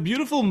 minutes, that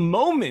beautiful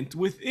moment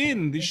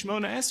within the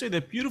Shemona Esrei,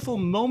 that beautiful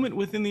moment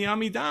within the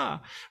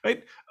Amidah,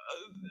 right?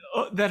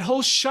 That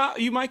whole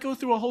shot, you might go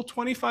through a whole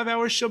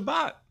 25-hour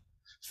Shabbat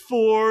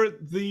for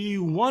the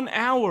 1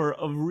 hour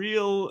of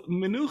real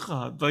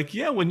menucha. Like,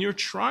 yeah, when you're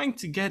trying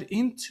to get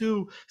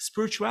into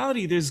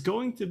spirituality, there's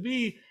going to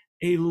be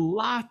a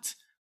lot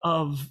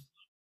of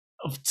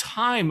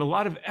time, a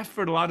lot of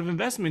effort, a lot of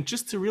investment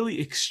just to really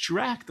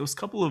extract those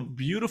couple of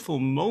beautiful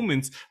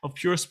moments of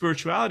pure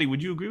spirituality.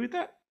 Would you agree with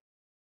that?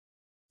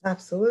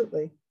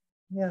 Absolutely.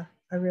 Yeah,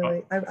 I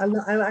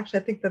actually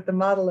think that the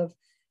model of,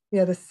 you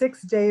know, the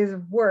 6 days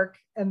of work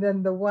and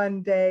then the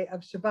 1 day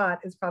of Shabbat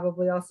is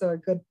probably also a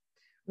good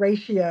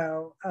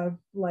ratio of,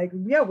 like,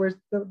 yeah,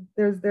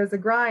 there's a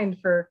grind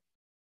for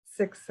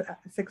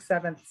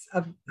 6/7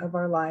 of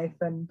our life,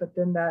 but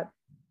then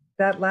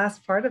that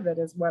last part of it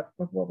is what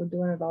we're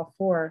doing it all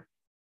for.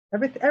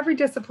 Every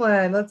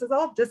discipline, it's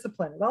all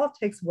discipline. It all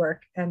takes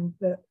work, and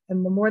the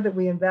more that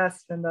we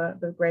invest, and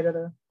the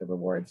greater the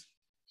rewards.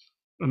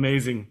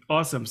 Amazing.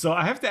 Awesome. So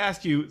I have to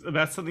ask you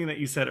about something that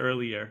you said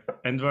earlier,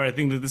 and I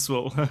think that this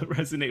will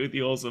resonate with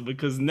you also,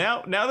 because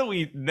now that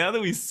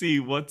we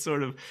see what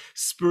sort of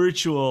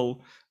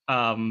spiritual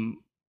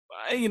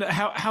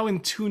how in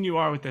tune you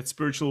are with that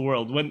spiritual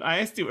world. When I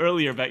asked you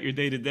earlier about your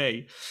day to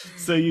day,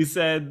 so you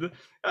said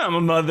I'm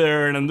a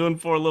mother and I'm doing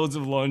 4 loads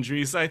of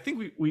laundry. So I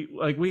think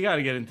we got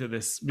to get into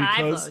this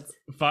because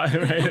 5,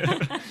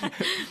 right?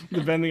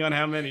 Depending on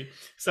how many.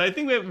 So I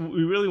think that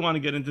we really want to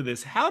get into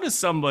this. How does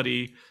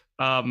somebody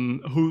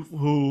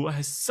who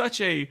has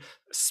such a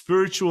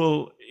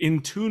spiritual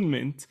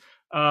intunement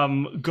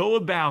go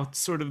about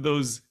sort of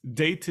those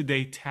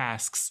day-to-day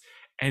tasks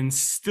and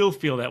still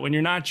feel that when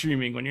you're not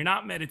dreaming, when you're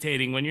not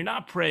meditating, when you're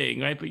not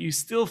praying, right? But you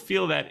still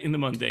feel that in the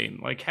mundane.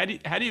 Like, how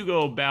do you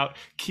go about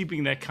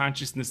keeping that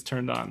consciousness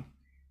turned on?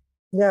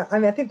 Yeah, I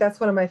mean, I think that's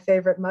one of my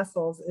favorite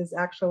muscles is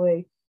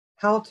actually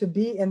how to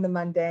be in the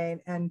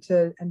mundane and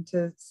to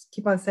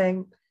keep on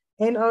saying,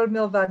 "Ein od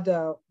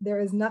milvado." There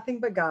is nothing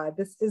but God.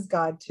 This is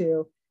God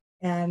too.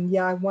 And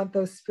yeah, I want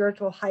those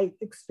spiritual height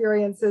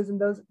experiences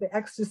and the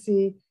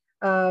ecstasy.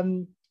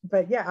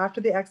 But yeah,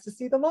 after the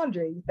ecstasy, the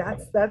laundry.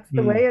 That's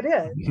the way it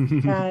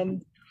is.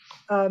 And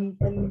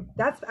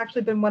that's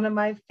actually been one of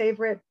my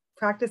favorite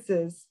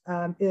practices,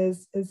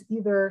 is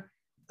either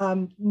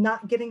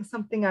not getting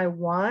something I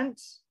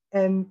want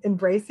and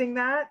embracing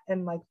that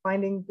and like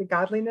finding the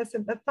godliness.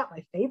 And that's not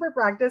my favorite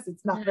practice.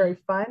 It's not very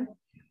fun,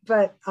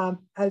 but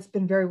it's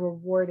been very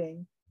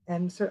rewarding.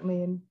 And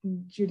certainly in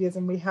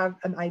Judaism, we have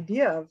an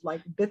idea of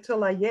like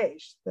bitul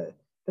hayesh, the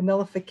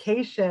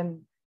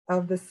nullification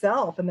of the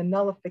self, and the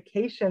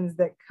nullifications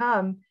that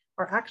come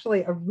are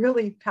actually a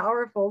really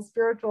powerful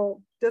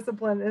spiritual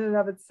discipline in and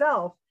of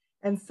itself.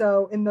 And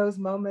so in those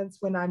moments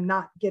when I'm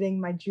not getting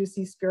my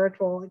juicy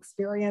spiritual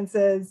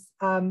experiences,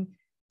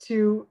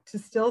 to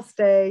still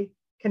stay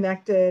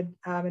connected,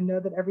 and know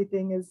that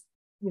everything is,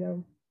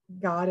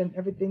 God, and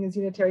everything is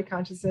unitary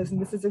consciousness, and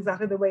this is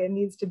exactly the way it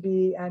needs to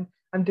be. And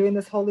I'm doing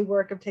this holy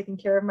work of taking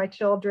care of my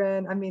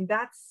children. I mean,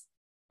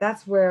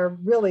 that's where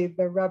really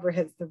the rubber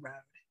hits the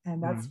road.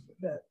 And that's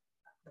the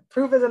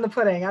proof is in the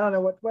pudding. I don't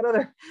know what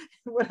other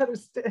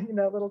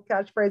little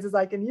catchphrases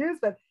I can use,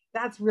 but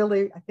that's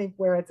really, I think,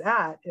 where it's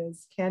at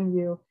is can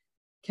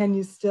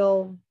you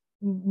still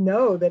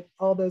know that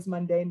all those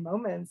mundane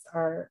moments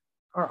are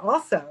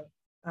also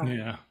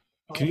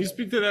Can you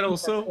speak to that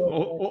also?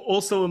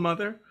 Also a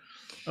mother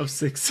of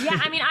 6. Yeah,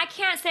 I mean, I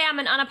can't say I'm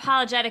an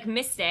unapologetic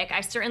mystic. I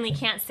certainly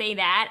can't say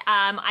that.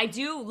 I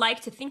do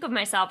like to think of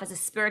myself as a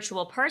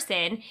spiritual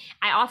person.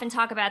 I often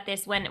talk about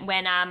this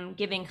when I'm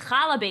giving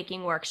challah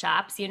baking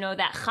workshops. You know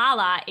that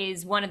challah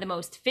is one of the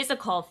most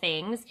physical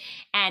things,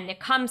 and it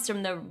comes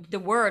from the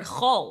word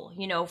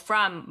chol,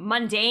 from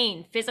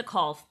mundane,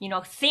 physical,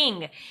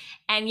 thing.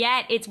 And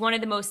yet it's one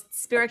of the most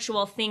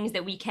spiritual things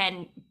that we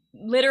can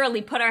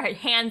literally put our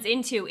hands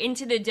into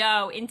the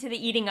dough, into the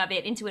eating of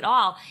it, into it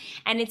all.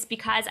 And it's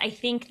because I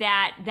think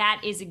that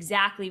is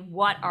exactly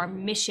what our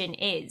mission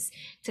is,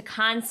 to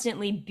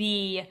constantly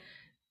be,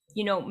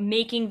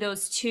 making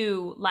those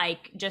two,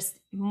 like just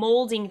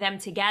molding them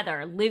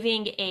together,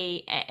 living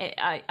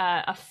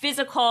a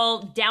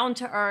physical, down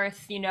to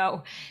earth,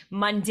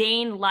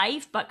 mundane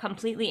life, but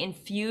completely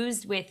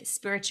infused with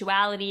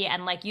spirituality.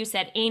 And like you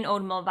said, ein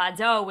od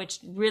milvado, which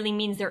really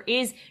means there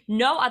is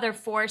no other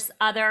force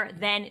other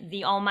than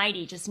the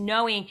Almighty. Just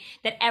knowing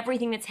that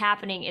everything that's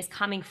happening is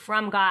coming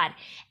from God.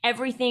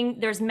 Everything,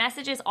 there's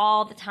messages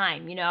all the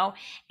time,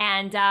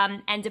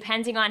 and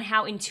depending on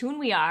how in tune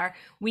we are,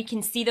 we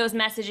can see those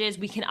messages,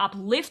 we can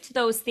uplift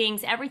those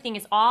things. Everything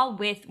is all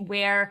with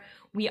where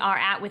we are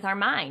at with our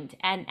mind,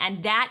 and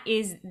that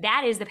is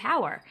the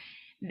power.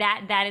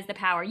 That is the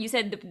power. You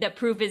said the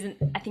proof isn't.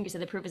 I think you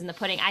said the proof is in the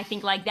pudding. I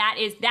think like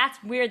that's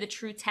where the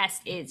true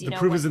test is. The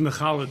proof is in the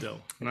challah dough.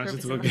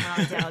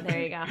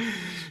 There you go.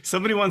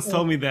 Somebody once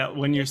told me that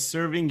when you're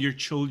serving your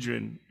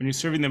children, when you're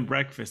serving them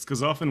breakfast,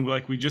 because often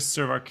we just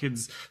serve our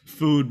kids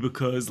food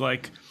because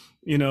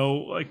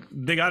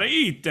they gotta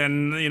eat,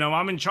 and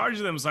I'm in charge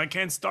of them, so I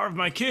can't starve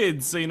my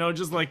kids. So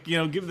just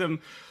give them.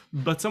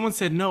 But someone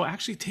said, no,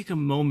 actually take a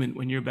moment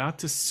when you're about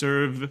to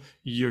serve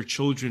your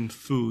children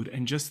food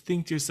and just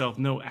think to yourself,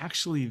 no,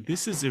 actually,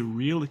 this is a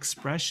real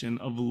expression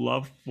of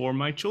love for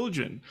my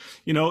children.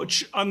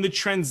 On the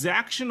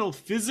transactional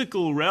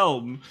physical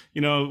realm,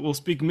 we'll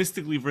speak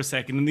mystically for a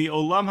second. In the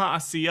olam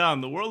ha'asiyah,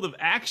 in the world of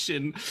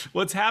action,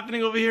 what's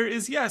happening over here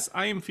is, yes,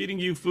 I am feeding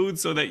you food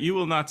so that you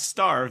will not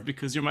starve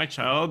because you're my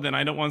child and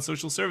I don't want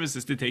social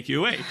services to take you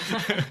away.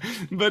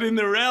 But in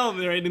the realm,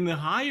 right, in the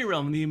higher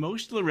realm, in the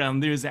emotional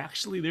realm, there's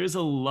a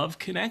love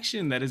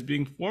connection that is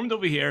being formed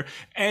over here,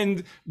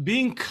 and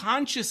being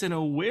conscious and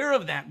aware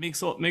of that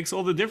makes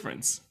all the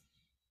difference.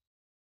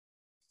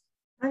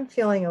 I'm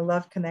feeling a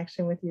love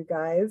connection with you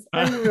guys.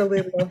 I'm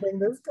really loving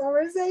this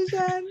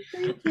conversation.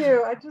 Thank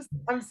you.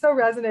 I'm so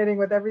resonating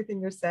with everything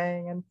you're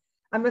saying, and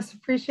I'm just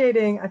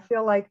appreciating. I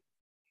feel like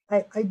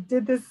I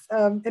did this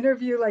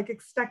interview like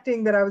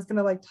expecting that I was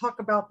going to talk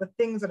about the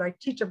things that I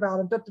teach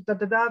about and but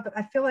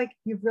I feel like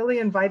you've really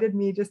invited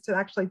me just to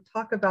actually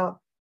talk about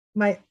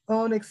my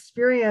own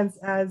experience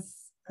as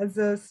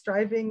a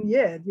striving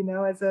Yid,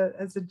 as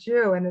a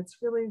Jew, and it's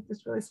really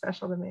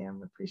special to me.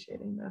 I'm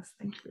appreciating this.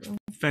 Thank you.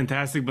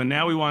 Fantastic. But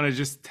now we want to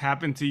just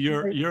tap into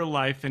your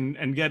life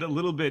and get a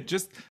little bit,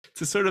 just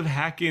to sort of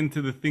hack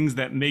into the things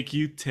that make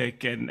you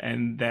tick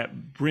and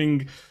that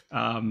bring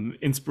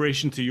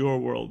inspiration to your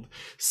world.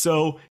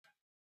 So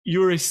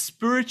you're a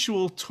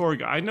spiritual tour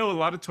guide. I know a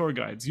lot of tour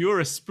guides. You're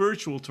a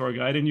spiritual tour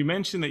guide, and you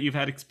mentioned that you've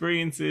had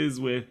experiences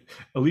with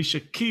Alicia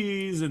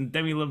Keys and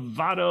Demi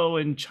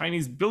Lovato and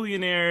Chinese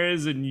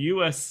billionaires and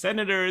U.S.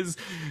 senators.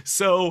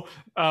 So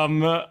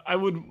I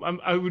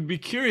would be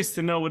curious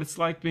to know what it's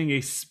like being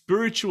a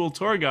spiritual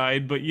tour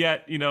guide, but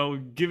yet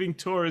giving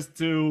tours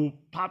to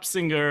pop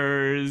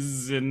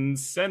singers and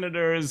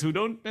senators who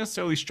don't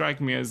necessarily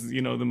strike me as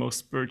the most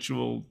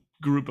spiritual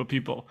group of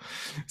people.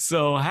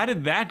 So how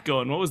did that go,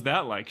 and what was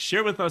that like?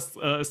 Share with us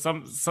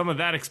some of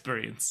that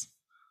experience.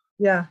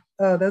 Yeah.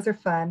 Oh, those are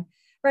fun.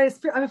 Right.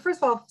 I mean,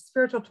 first of all,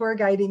 spiritual tour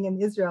guiding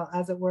in Israel,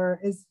 as it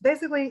were, is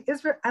basically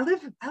Israel. I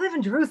live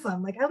in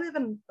Jerusalem. Like I live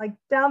in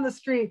down the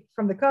street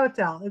from the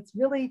Kotel. It's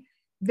really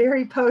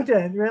very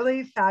potent,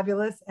 really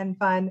fabulous and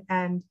fun.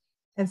 And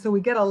so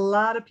we get a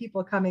lot of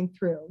people coming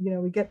through.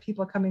 We get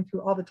people coming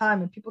through all the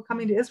time, and people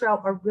coming to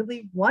Israel are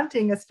really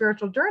wanting a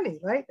spiritual journey,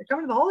 right? They're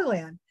coming to the Holy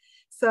Land.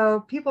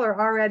 So people are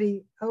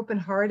already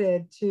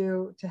open-hearted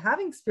to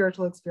having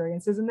spiritual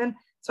experiences. And then,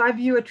 so I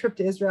view a trip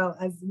to Israel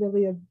as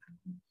really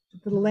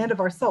the land of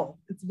our soul.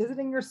 It's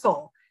visiting your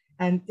soul.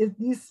 And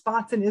these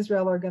spots in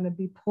Israel are going to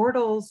be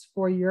portals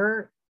for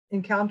your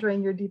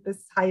encountering your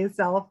deepest, highest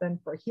self and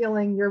for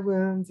healing your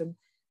wounds. And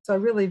so I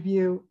really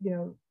view,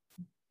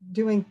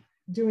 doing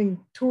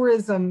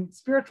tourism,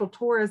 spiritual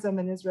tourism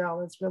in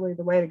Israel is really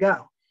the way to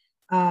go.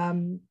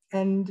 But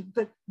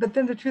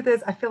then the truth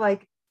is, I feel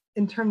like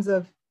in terms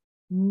of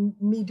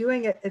me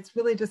doing it, it's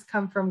really just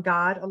come from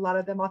God. A lot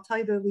of them, I'll tell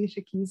you the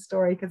Alicia Keys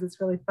story because it's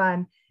really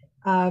fun.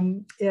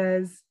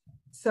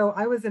 So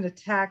I was in a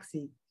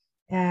taxi,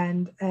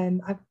 and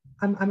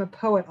I'm a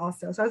poet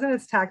also. So I was in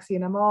this taxi,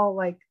 and I'm all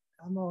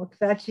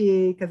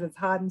kvetchy because it's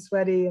hot and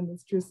sweaty, and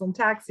it's Jerusalem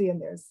taxi, and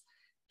there's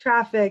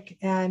traffic,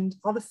 and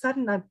all of a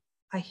sudden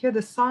I hear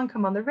this song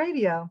come on the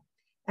radio,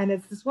 and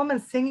it's this woman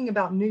singing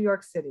about New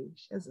York City.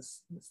 She has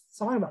this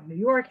song about New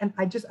York, and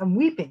I'm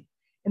weeping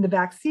in the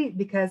back seat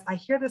because I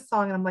hear this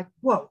song and I'm like,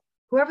 whoa,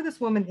 whoever this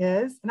woman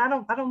is, and I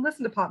don't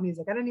listen to pop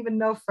music. I didn't even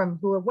know from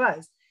who it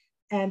was.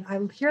 And I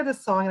hear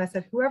this song and I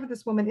said, whoever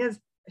this woman is,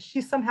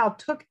 she somehow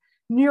took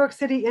New York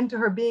City into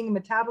her being,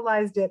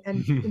 metabolized it,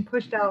 and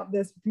pushed out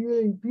this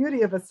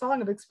beauty of a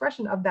song of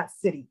expression of that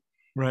city.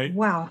 Right.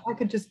 Wow, if I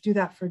could just do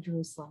that for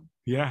Jerusalem.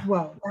 Yeah.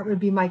 Whoa, that would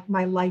be my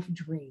life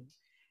dream.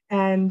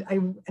 And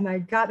I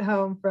got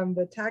home from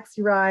the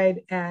taxi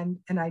ride and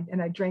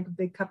I drank a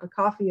big cup of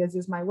coffee, as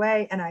is my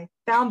way. And I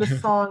found the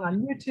song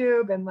on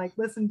YouTube and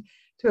listened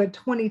to it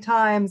 20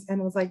 times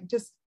and was like,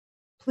 just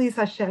please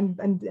Hashem,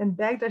 and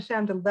begged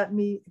Hashem to let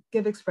me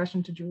give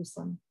expression to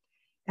Jerusalem.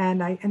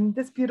 And I wrote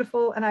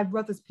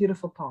this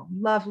beautiful poem,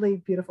 lovely,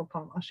 beautiful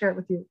poem. I'll share it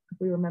with you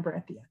if we remember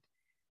at the end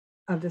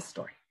of this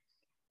story.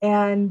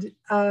 And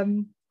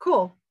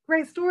cool.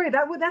 Great story.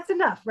 That's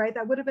enough, right?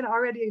 That would have been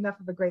already enough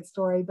of a great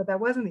story, but that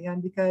wasn't the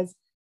end, because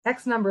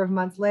X number of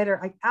months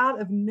later, out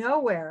of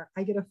nowhere,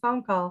 I get a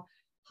phone call.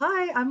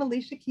 Hi, I'm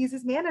Alicia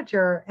Keys'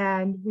 manager,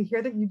 and we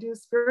hear that you do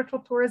spiritual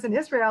tours in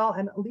Israel,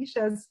 and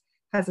Alicia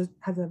has a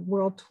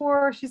world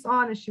tour she's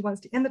on, and she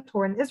wants to end the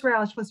tour in Israel,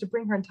 and she wants to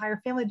bring her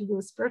entire family to do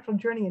a spiritual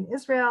journey in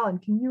Israel,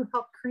 and can you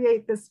help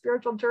create this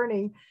spiritual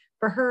journey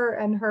for her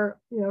and her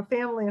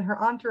family and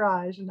her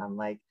entourage? And I'm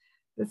like,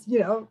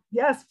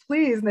 yes,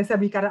 please. And they said,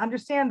 we got to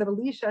understand that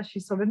Alicia,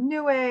 she's sort of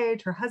new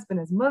age. Her husband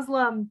is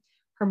Muslim.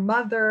 Her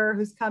mother,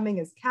 who's coming,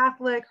 is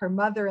Catholic. Her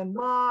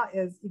mother-in-law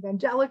is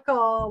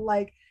evangelical.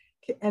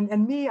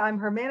 And me, I'm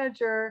her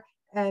manager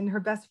and her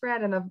best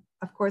friend. And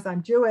of course,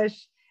 I'm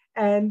Jewish.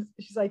 And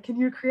she's like, can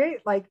you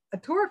create a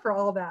tour for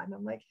all that? And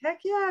I'm like,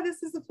 heck yeah,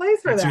 this is the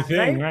place for that. That's your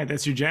thing, right?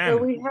 That's your jam.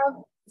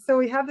 So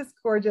we have this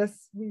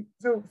gorgeous,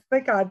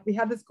 thank God, we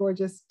have this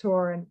gorgeous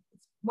tour, and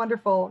it's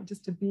wonderful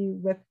just to be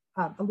with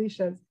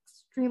Alicia. Is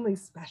extremely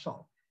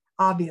special,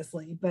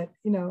 obviously, but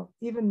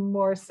even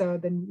more so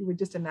than you would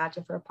just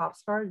imagine for a pop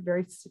star.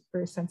 Very,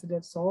 very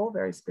sensitive soul,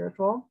 very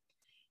spiritual,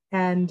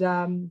 and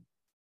so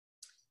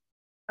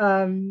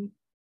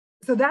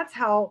that's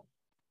how.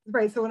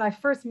 Right. So when I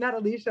first met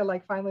Alicia,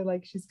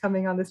 finally, she's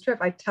coming on this trip,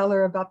 I tell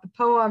her about the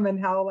poem and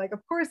how,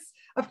 of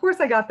course,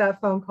 I got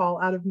that phone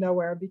call out of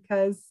nowhere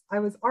because I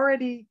was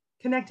already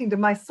connecting to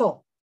my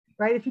soul.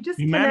 Right. If you just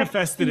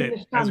manifested it,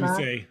 Neshama, as we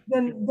say,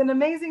 then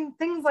amazing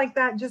things like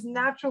that just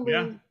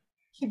naturally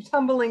keep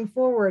tumbling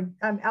forward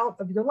out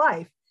of your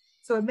life.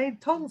 So it made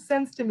total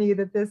sense to me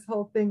that this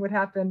whole thing would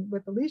happen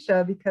with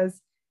Alicia because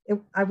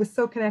I was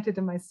so connected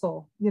to my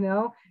soul,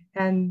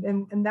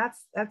 and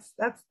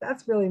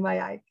that's really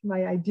my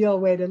ideal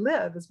way to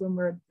live, is when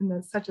we're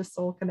in such a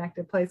soul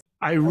connected place.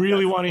 I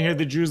really want to hear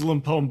the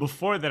Jerusalem poem.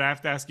 Before that, I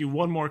have to ask you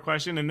one more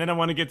question, and then I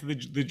want to get to the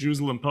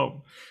Jerusalem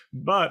poem.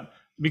 But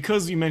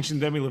because you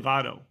mentioned Demi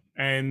Lovato,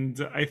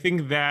 And I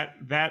think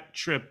that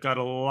trip got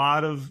a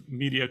lot of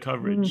media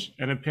coverage.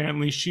 And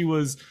apparently she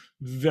was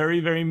very,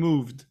 very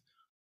moved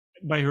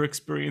by her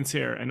experience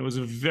here. And it was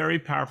a very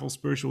powerful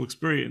spiritual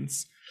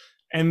experience.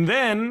 And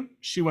then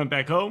she went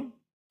back home,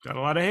 got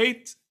a lot of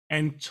hate,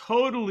 and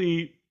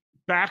totally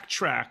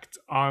backtracked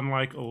on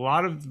like a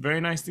lot of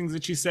very nice things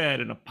that she said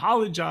and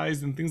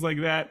apologized and things like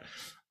that.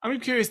 I'm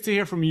curious to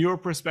hear from your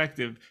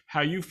perspective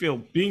how you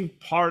feel being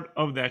part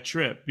of that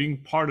trip,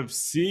 being part of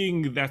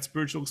seeing that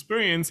spiritual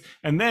experience,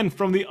 and then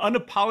from the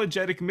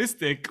unapologetic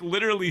mystic,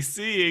 literally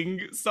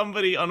seeing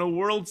somebody on a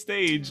world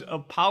stage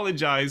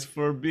apologize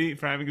for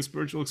having a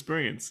spiritual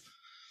experience.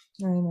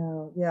 I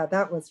know. Yeah,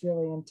 that was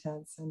really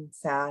intense and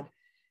sad.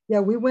 Yeah,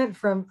 we went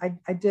from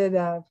I did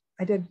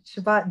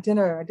Shabbat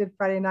dinner. I did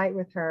Friday night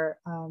with her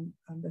on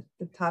the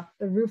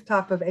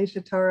rooftop of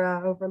Aish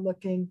Torah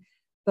overlooking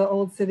the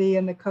old city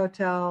and the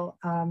Kotel,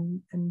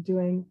 and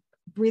doing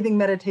breathing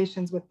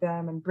meditations with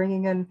them and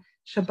bringing in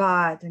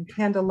Shabbat and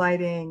candle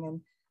lighting.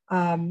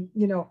 And,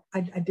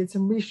 I did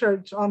some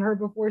research on her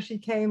before she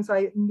came. So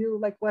I knew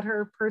like what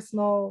her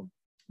personal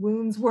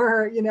wounds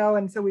were,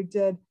 and so we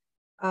did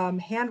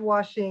hand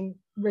washing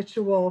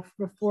ritual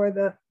before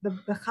the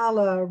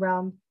challah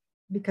around,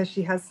 because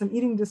she has some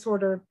eating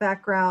disorder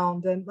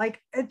background. And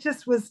like, it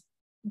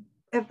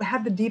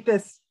had the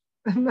deepest,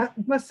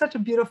 was such a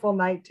beautiful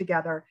night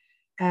together.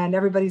 And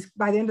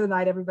by the end of the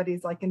night,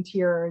 everybody's like in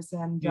tears.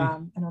 And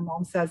her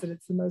mom says that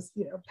it's the most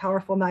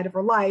powerful night of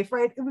her life,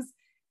 right? It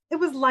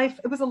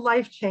was a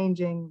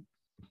life-changing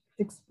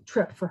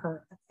trip for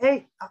her.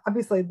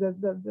 Obviously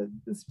the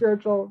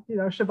spiritual,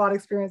 Shabbat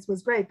experience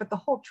was great, but the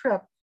whole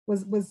trip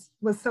was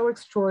so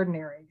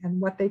extraordinary.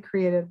 And what they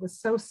created was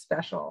so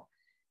special.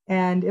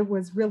 And it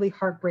was really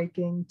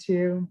heartbreaking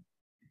to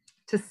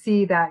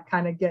see that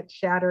kind of get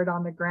shattered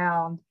on the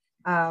ground,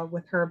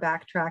 with her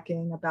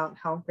backtracking about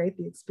how great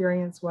the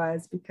experience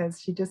was,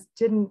 because she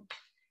didn't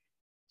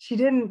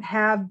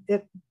have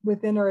it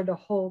within her to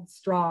hold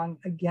strong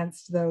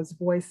against those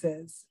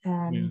voices.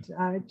 And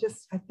I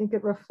think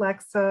it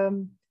reflects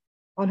on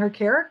her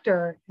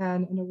character,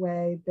 and in a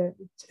way that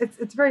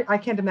it's very, I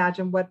can't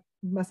imagine what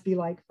it must be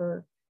like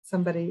for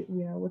somebody,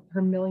 with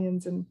her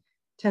millions and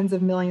tens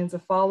of millions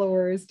of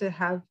followers, to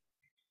have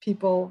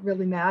people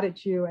really mad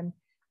at you. And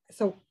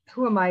so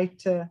who am I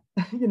to,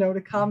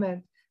 to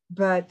comment?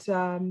 But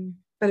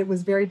it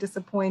was very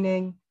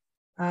disappointing.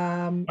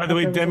 By the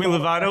way, Demi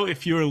Lovato,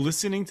 if you're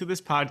listening to this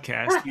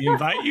podcast, we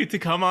invite you to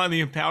come on the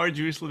Empowered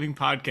Jewish Living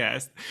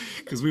podcast,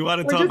 because we want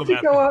to talk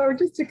about or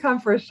just to come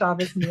for a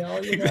Shabbos meal.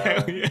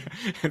 Exactly. Yeah,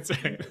 that's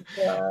right.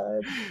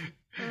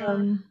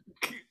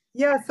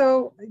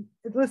 So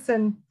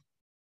listen,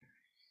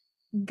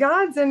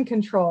 God's in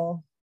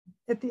control.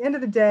 At the end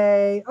of the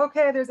day,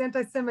 okay, there's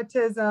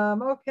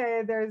anti-Semitism.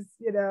 Okay, there's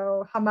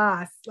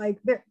Hamas. Like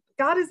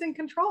God is in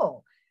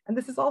control. And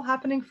this is all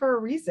happening for a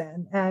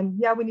reason. And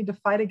yeah, we need to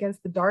fight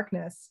against the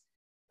darkness.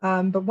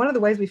 But one of the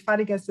ways we fight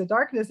against the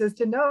darkness is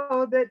to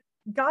know that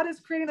God is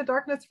creating the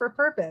darkness for a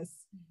purpose.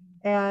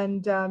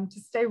 And to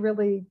stay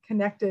really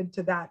connected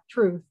to that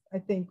truth, I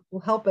think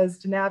will help us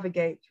to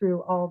navigate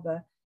through all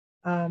the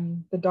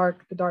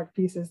dark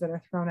pieces that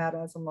are thrown at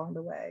us along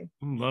the way.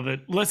 Love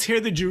it. Let's hear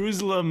the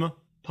Jerusalem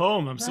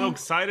poem. I'm so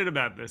excited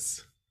about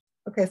this.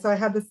 Okay, so I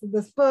have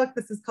this book.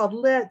 This is called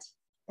Lit,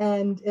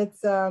 and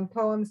it's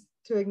poems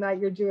to ignite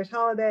your Jewish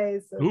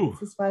holidays. So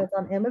this is fun. It's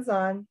on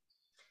Amazon.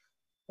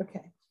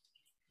 Okay.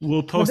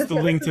 We'll post the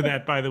link to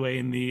that, by the way,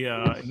 in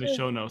the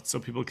show notes, so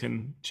people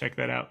can check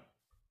that out.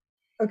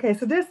 Okay,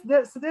 so this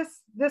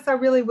I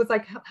really was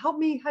like, help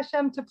me,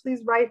 Hashem, to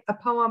please write a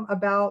poem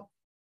about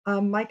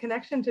my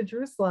connection to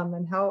Jerusalem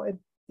and how it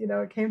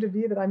came to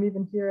be that I'm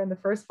even here in the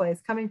first place,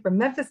 coming from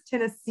Memphis,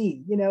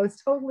 Tennessee.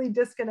 It's totally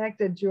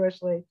disconnected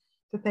Jewishly,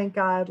 to thank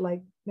God,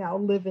 like now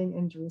living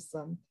in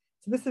Jerusalem.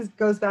 So this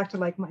goes back to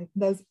like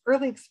those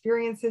early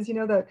experiences,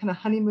 the kind of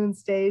honeymoon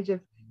stage of,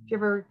 if you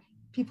ever,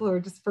 people who are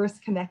just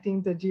first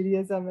connecting to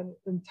Judaism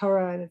and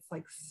Torah, and it's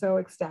like so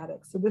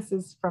ecstatic. So this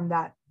is from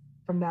that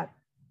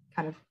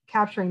kind of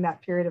capturing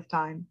that period of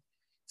time.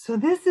 So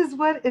this is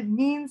what it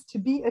means to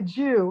be a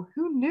Jew.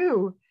 Who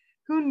knew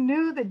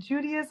that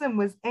Judaism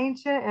was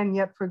ancient and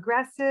yet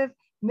progressive,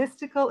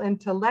 mystical,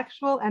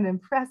 intellectual, and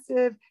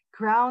impressive,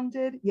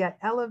 grounded yet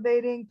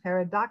elevating,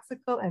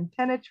 paradoxical and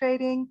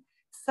penetrating?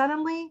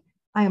 Suddenly,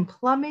 I am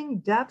plumbing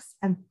depths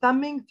and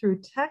thumbing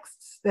through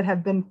texts that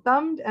have been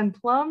thumbed and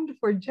plumbed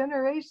for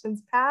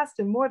generations past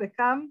and more to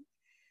come.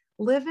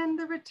 Live in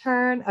the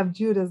return of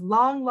Judah's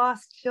long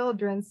lost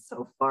children,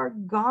 so far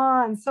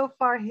gone, so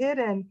far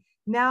hidden,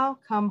 now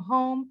come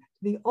home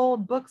to the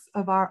old books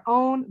of our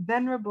own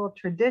venerable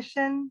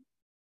tradition.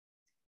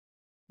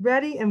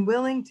 Ready and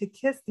willing to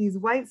kiss these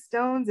white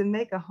stones and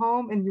make a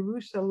home in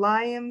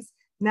Yerushalayim's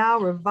now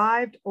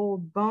revived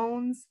old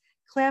bones,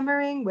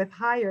 clamoring with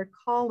higher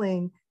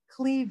calling,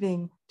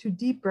 cleaving to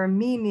deeper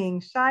meaning,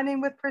 shining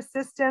with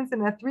persistence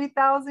in a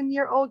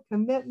 3,000-year-old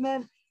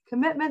commitment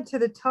to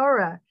the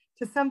Torah,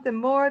 to something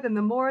more than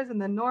the mores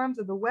and the norms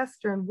of the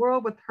Western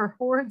world with her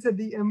hordes of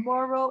the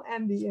immoral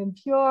and the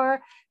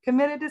impure,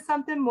 committed to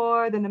something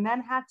more than a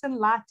Manhattan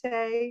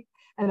latte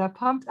and a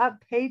pumped up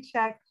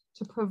paycheck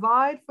to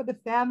provide for the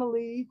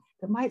family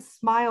that might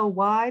smile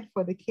wide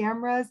for the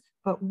cameras,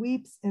 but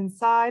weeps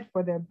inside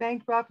for their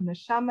bankrupt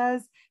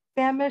neshamas,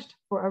 famished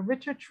for a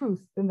richer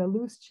truth than the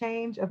loose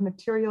change of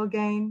material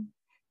gain,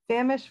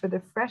 famished for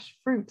the fresh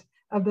fruit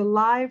of the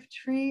live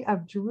tree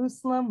of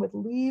Jerusalem with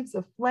leaves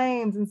of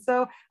flames. And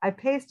so I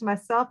paced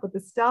myself with the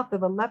stealth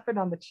of a leopard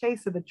on the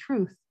chase of the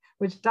truth,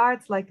 which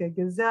darts like a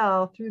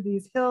gazelle through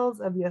these hills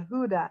of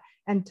Yehuda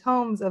and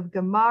tomes of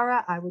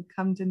Gemara I would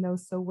come to know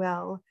so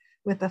well,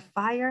 with a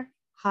fire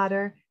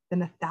hotter than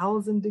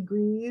 1,000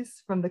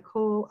 degrees from the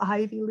coal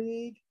Ivy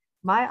League.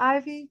 My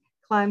ivy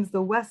climbs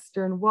the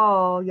western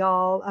wall,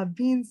 y'all, a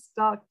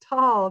beanstalk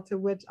tall to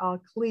which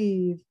I'll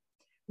cleave.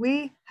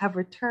 We have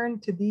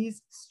returned to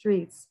these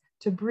streets,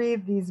 to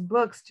breathe these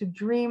books, to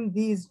dream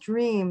these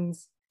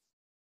dreams.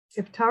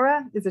 If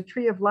Torah is a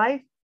tree of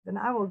life, then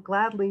I will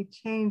gladly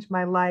change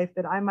my life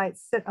that I might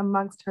sit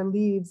amongst her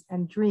leaves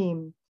and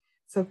dream.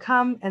 So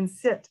come and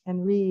sit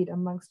and read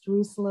amongst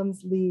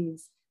Jerusalem's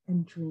leaves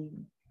and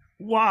dream.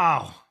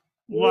 Wow.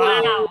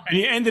 Wow. And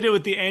you ended it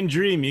with the end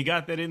dream. You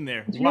got that in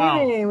there. Dreaming.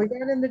 Wow. We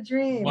got in the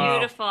dream. Wow.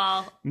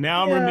 Beautiful.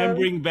 Now I'm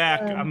remembering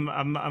back.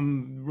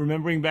 I'm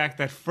remembering back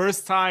that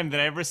first time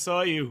that I ever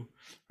saw you,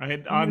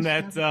 right? On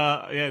that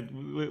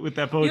with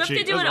that poetry. You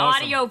have to do an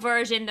audio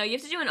version though. You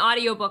have to do an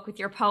audio book with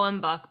your poem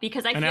book,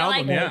 because I feel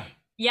like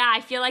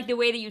I feel like the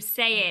way that you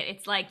say it,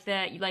 it's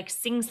like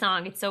sing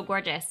song. It's so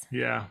gorgeous.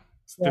 Yeah.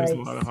 There's a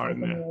lot of heart in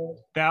there.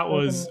 That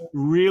was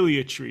really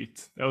a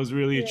treat. That was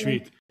really a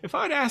treat. If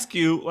I'd ask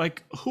you,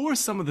 like, who are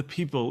some of the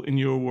people in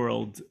your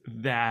world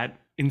that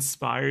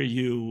inspire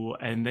you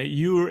and that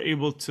you were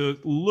able to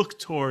look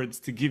towards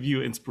to give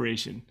you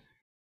inspiration?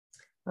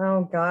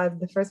 Oh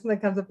God, the first one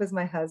that comes up is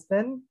my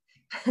husband.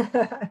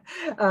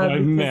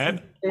 I've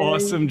met.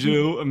 Awesome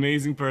Jew,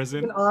 amazing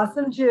person. An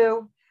awesome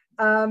Jew.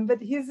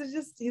 But he's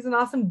an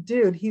awesome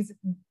dude. He's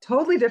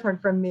totally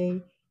different from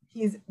me.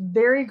 He's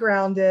very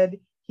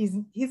grounded. He's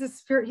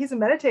a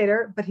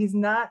meditator, but he's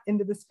not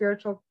into the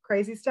spiritual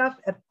crazy stuff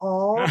at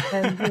all.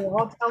 And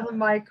I'll tell him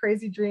my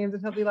crazy dreams,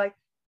 and he'll be like,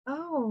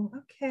 "Oh,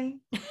 okay,"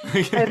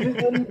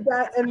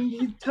 and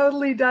he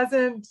totally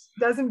doesn't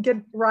get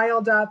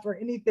riled up or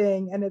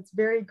anything, and it's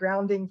very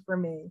grounding for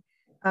me.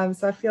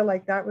 So I feel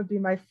like that would be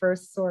my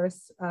first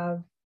source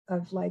of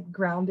like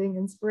grounding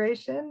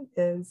inspiration,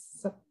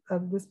 is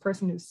this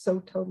person who's so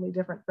totally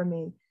different from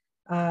me,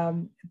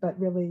 but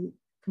really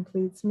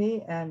completes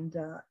me and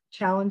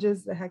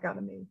challenges the heck out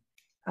of me.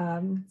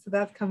 So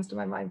that comes to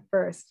my mind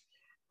first.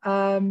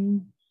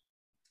 The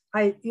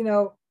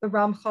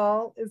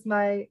Ramchal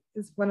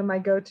is one of my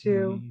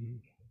go-to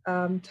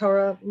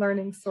Torah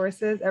learning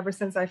sources. Ever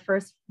since I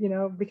first,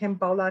 became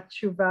Bala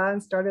Tshuva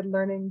and started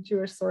learning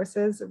Jewish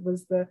sources, it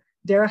was the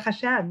Derech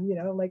Hashem,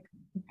 like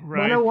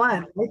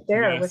 101 right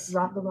there with the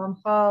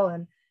Ramchal.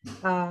 And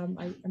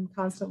I'm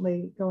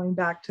constantly going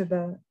back to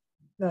the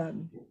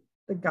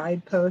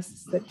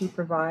guideposts that he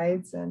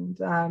provides,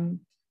 and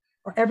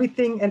or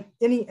everything and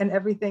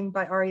everything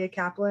by Aryeh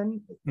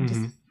Kaplan.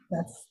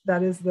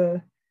 That is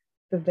the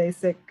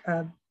basic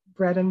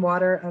bread and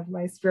water of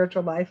my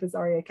spiritual life is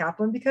Aryeh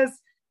Kaplan, because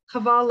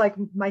Chaval, like,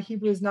 my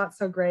Hebrew is not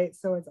so great,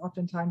 so it's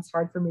oftentimes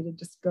hard for me to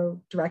just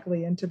go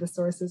directly into the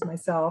sources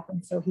myself,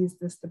 and so he's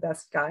just the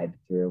best guide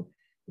through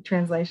the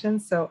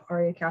translations. So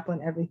Aryeh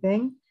Kaplan,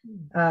 everything.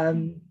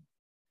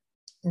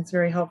 It's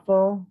very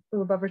helpful. The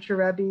Lubavitcher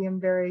Rebbe,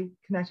 I'm very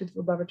connected to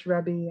the Lubavitcher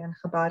Rebbe and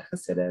Chabad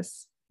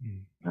Hasidus.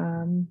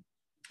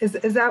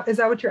 Is that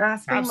what you're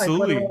asking?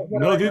 Absolutely. Like,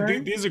 what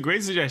these are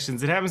great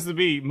suggestions. It happens to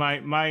be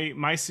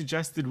my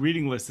suggested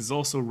reading list is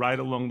also right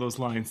along those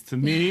lines. To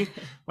me,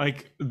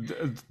 like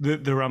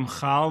the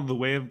Ramchal, the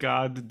Way of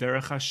God,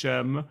 Derech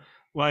Hashem.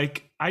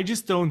 Like, I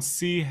just don't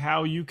see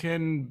how you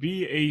can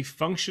be a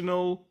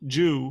functional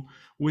Jew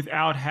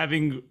without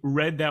having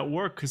read that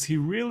work, because he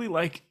really,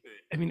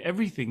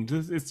 everything.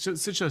 It's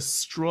just such a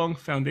strong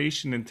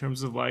foundation in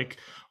terms of like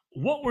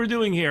what we're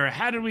doing here,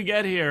 how did we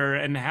get here,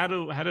 and how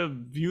to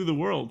view the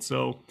world.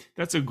 So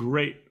that is a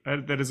great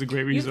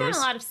resource. You've done a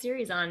lot of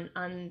series on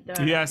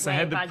the Yes, Way I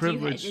had of the God.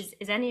 privilege.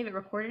 Is any of it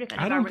recorded?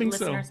 I don't think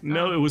so.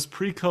 No, it was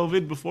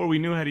pre-COVID, before we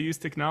knew how to use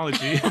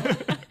technology.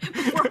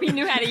 Before we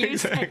knew how to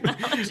use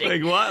technology.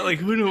 Like what? Like,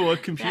 who knew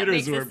what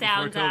computers were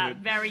before COVID?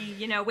 Very,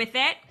 with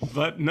it.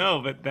 But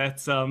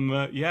that's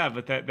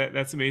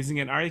that's amazing.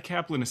 And Aryeh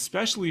Kaplan,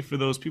 especially for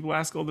those people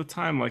ask all the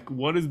time, like,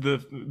 what is the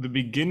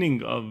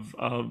beginning of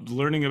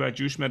learning about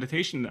Jewish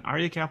meditation?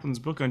 Aryeh Kaplan's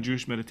book on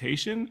Jewish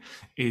meditation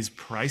is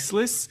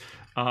priceless.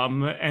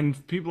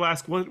 And people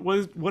ask,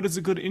 what is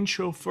a good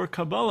intro for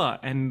Kabbalah?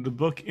 And the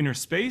book Inner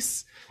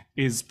Space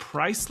is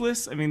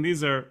priceless. I mean,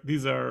 these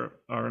are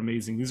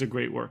amazing. These are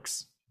great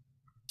works.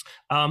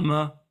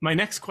 My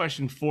next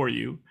question for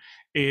you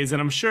is,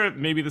 and I'm sure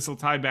maybe this will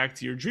tie back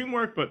to your dream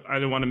work, but I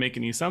don't want to make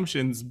any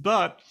assumptions,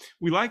 but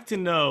we like to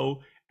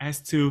know, as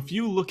to if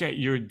you look at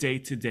your day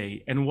to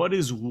day and what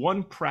is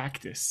one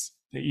practice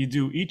that you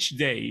do each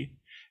day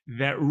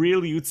that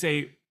really you'd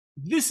say,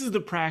 this is the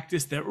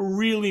practice that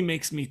really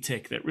makes me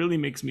tick, that really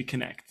makes me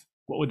connect,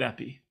 what would that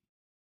be?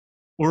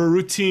 Or a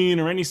routine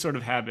or any sort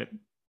of habit?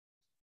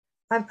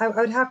 I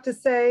would have to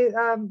say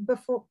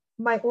before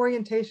my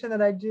orientation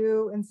that I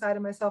do inside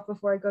of myself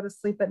before I go to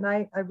sleep at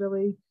night, I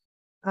really,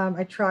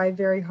 I try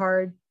very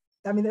hard.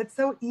 I mean, it's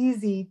so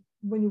easy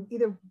when you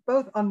either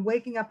both on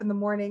waking up in the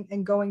morning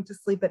and going to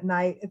sleep at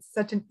night. It's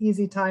such an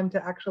easy time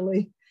to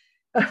actually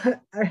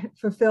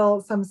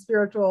fulfill some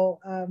spiritual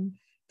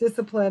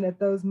discipline at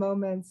those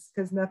moments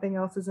because nothing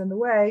else is in the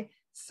way.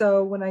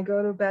 So when I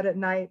go to bed at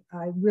night,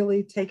 I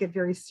really take it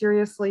very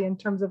seriously in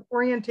terms of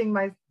orienting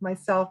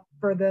myself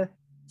for the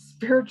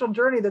spiritual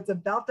journey that's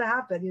about to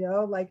happen,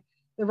 like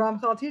the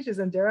Ramchal teaches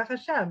in Derech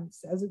Hashem,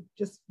 says it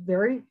just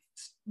very,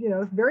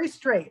 very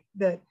straight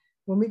that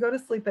when we go to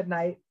sleep at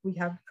night, we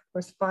have, of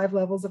course, 5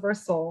 levels of our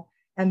soul,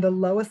 and the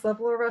lowest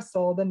level of our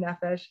soul, the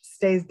nefesh,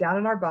 stays down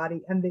in our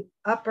body, and the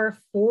upper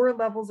 4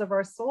 levels of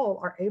our soul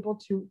are able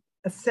to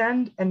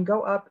ascend and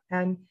go up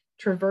and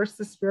traverse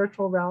the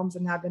spiritual realms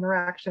and have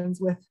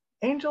interactions with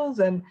angels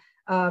and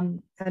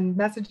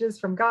messages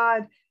from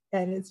God.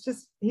 And it's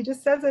just, he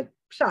just says it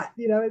shot,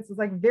 it's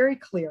like very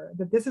clear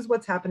that this is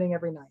what's happening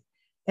every night.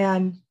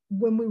 And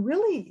when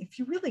if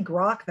you really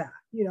grok that,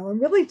 and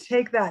really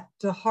take that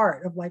to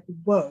heart of like,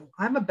 whoa,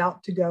 I'm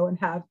about to go and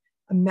have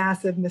a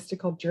massive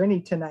mystical journey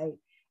tonight.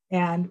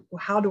 And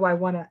how do I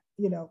want to,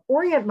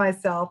 orient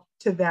myself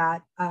to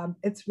that?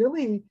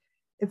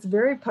 It's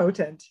very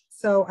potent.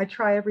 So I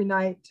try every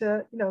night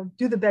to,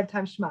 do the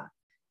bedtime Shema.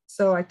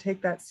 So I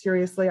take that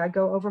seriously. I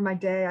go over my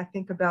day. I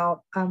think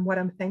about what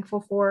I'm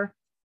thankful for.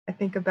 I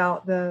think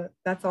about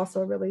that's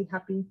also a really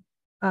happy,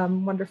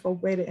 wonderful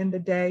way to end the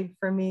day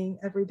for me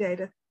every day,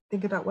 to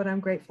think about what I'm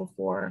grateful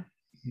for,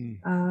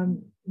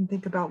 and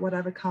think about what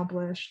I've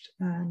accomplished.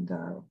 And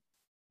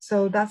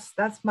so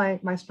that's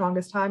my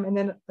strongest time.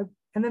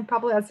 And then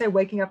probably I'd say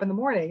waking up in the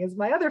morning is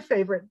my other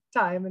favorite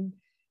time.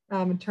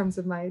 And in terms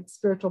of my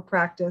spiritual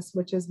practice,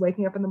 which is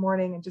waking up in the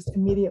morning and just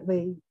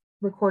immediately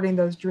recording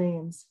those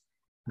dreams.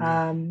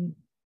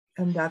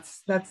 And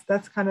that's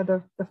kind of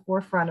the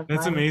forefront of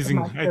that's amazing.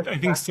 I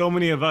think so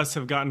many of us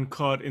have gotten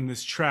caught in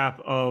this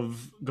trap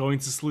of going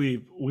to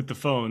sleep with the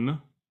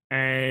phone.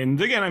 And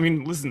again, I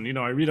mean, listen,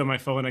 I read on my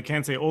phone. I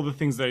can't say all the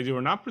things that I do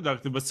are not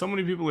productive, but so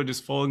many people are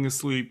just falling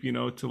asleep,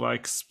 to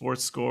like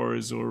sports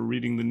scores or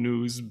reading the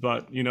news.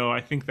 But,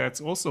 I think that's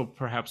also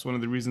perhaps one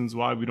of the reasons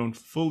why we don't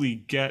fully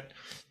get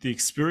the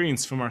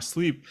experience from our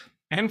sleep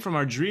and from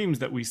our dreams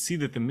that we see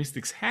that the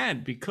mystics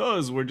had,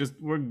 because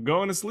we're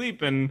going to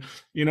sleep. And,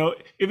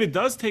 if it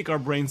does take our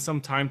brain some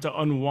time to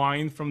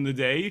unwind from the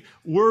day,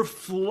 we're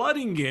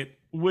flooding it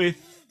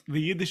with, the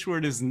Yiddish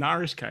word is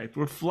Narishkeit.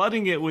 We're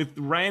flooding it with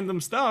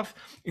random stuff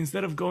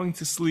instead of going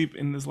to sleep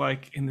in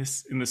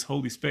this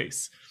holy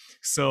space.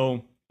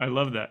 So I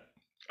love that.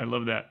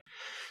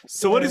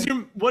 So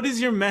what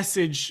is your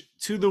message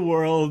to the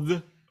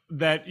world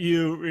that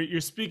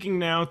you're speaking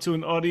now to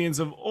an audience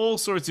of all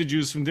sorts of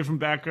Jews from different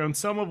backgrounds,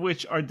 some of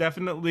which are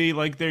definitely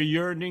like they're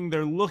yearning,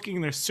 they're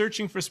looking, they're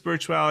searching for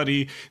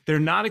spirituality. They're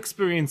not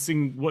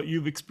experiencing what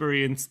you've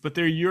experienced, but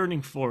they're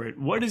yearning for it.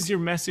 What is your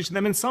message to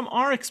them? And some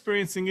are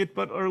experiencing it,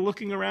 but are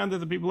looking around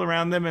at the people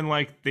around them and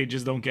like, they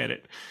just don't get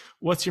it.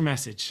 What's your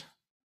message?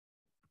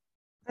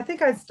 I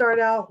think I'd start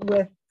out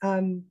with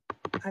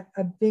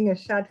being a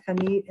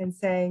shadchanit and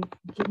saying,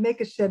 make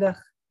a shidduch.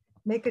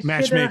 Make a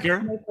matchmaker,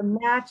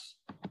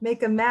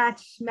 make a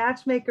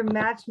matchmaker,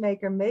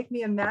 make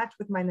me a match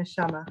with my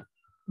neshama.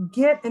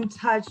 Get in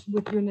touch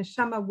with your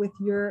neshama, with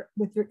your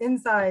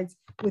insides,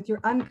 with your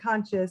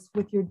unconscious,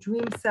 with your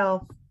dream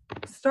self.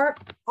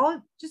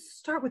 Just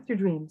start with your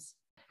dreams.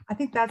 I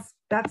think that's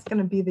going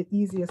to be the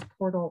easiest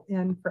portal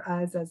in for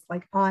us as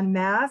like en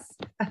masse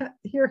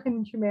here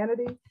in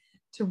humanity,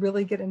 to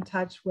really get in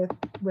touch with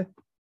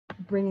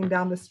bringing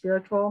down the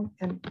spiritual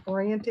and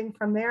orienting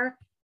from there.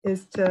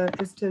 Is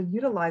to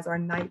utilize our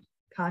night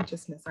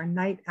consciousness, our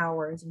night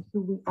hours, and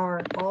who we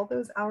are, all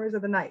those hours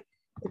of the night.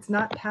 It's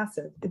not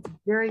passive. It's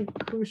very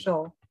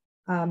crucial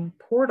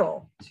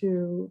portal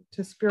to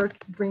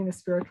bring the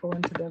spiritual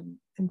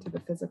into the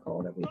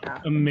physical that we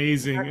have.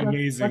 Amazing.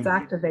 Let's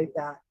activate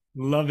that.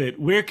 Love it.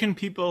 Where can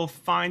people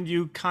find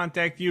you,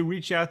 contact you,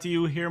 reach out to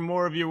you, hear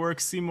more of your work,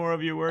 see more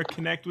of your work,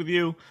 connect with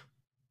you?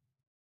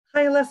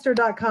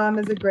 ChayaLester.com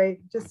is a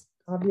great, just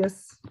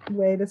obvious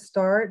way to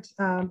start.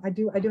 I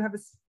do have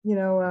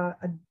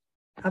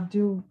I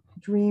do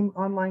dream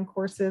online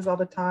courses all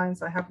the time.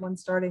 So I have one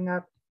starting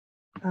up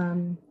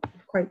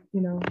quite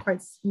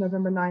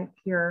November 9th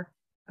here,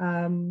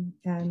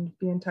 and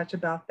be in touch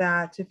about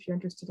that if you're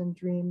interested in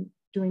doing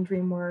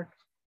dream work.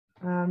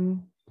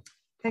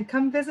 And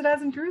come visit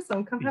us in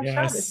Jerusalem. Come have Yes,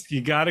 Shabbos.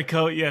 you gotta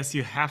go. Yes,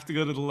 you have to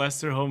go to the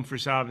Lester home for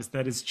Shabbos.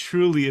 That is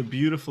truly a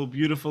beautiful,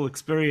 beautiful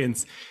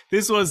experience.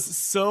 This was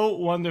so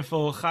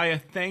wonderful.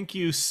 Chaya, thank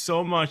you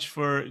so much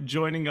for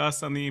joining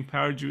us on the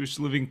Empowered Jewish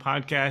Living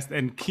podcast,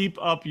 and keep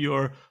up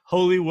your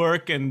holy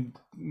work and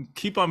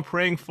keep on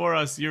praying for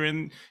us. You're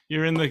in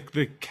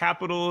the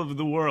capital of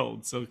the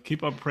world. So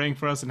keep on praying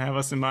for us and have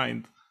us in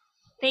mind.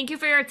 Thank you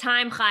for your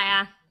time,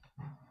 Chaya.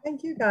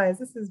 Thank you guys.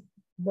 This is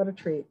what a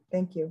treat.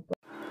 Thank you.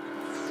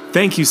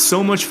 Thank you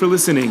so much for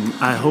listening.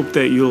 I hope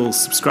that you'll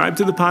subscribe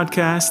to the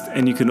podcast,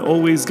 and you can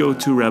always go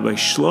to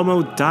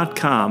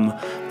rabbishlomo.com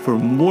for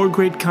more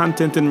great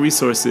content and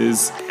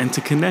resources, and to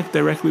connect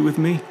directly with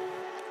me.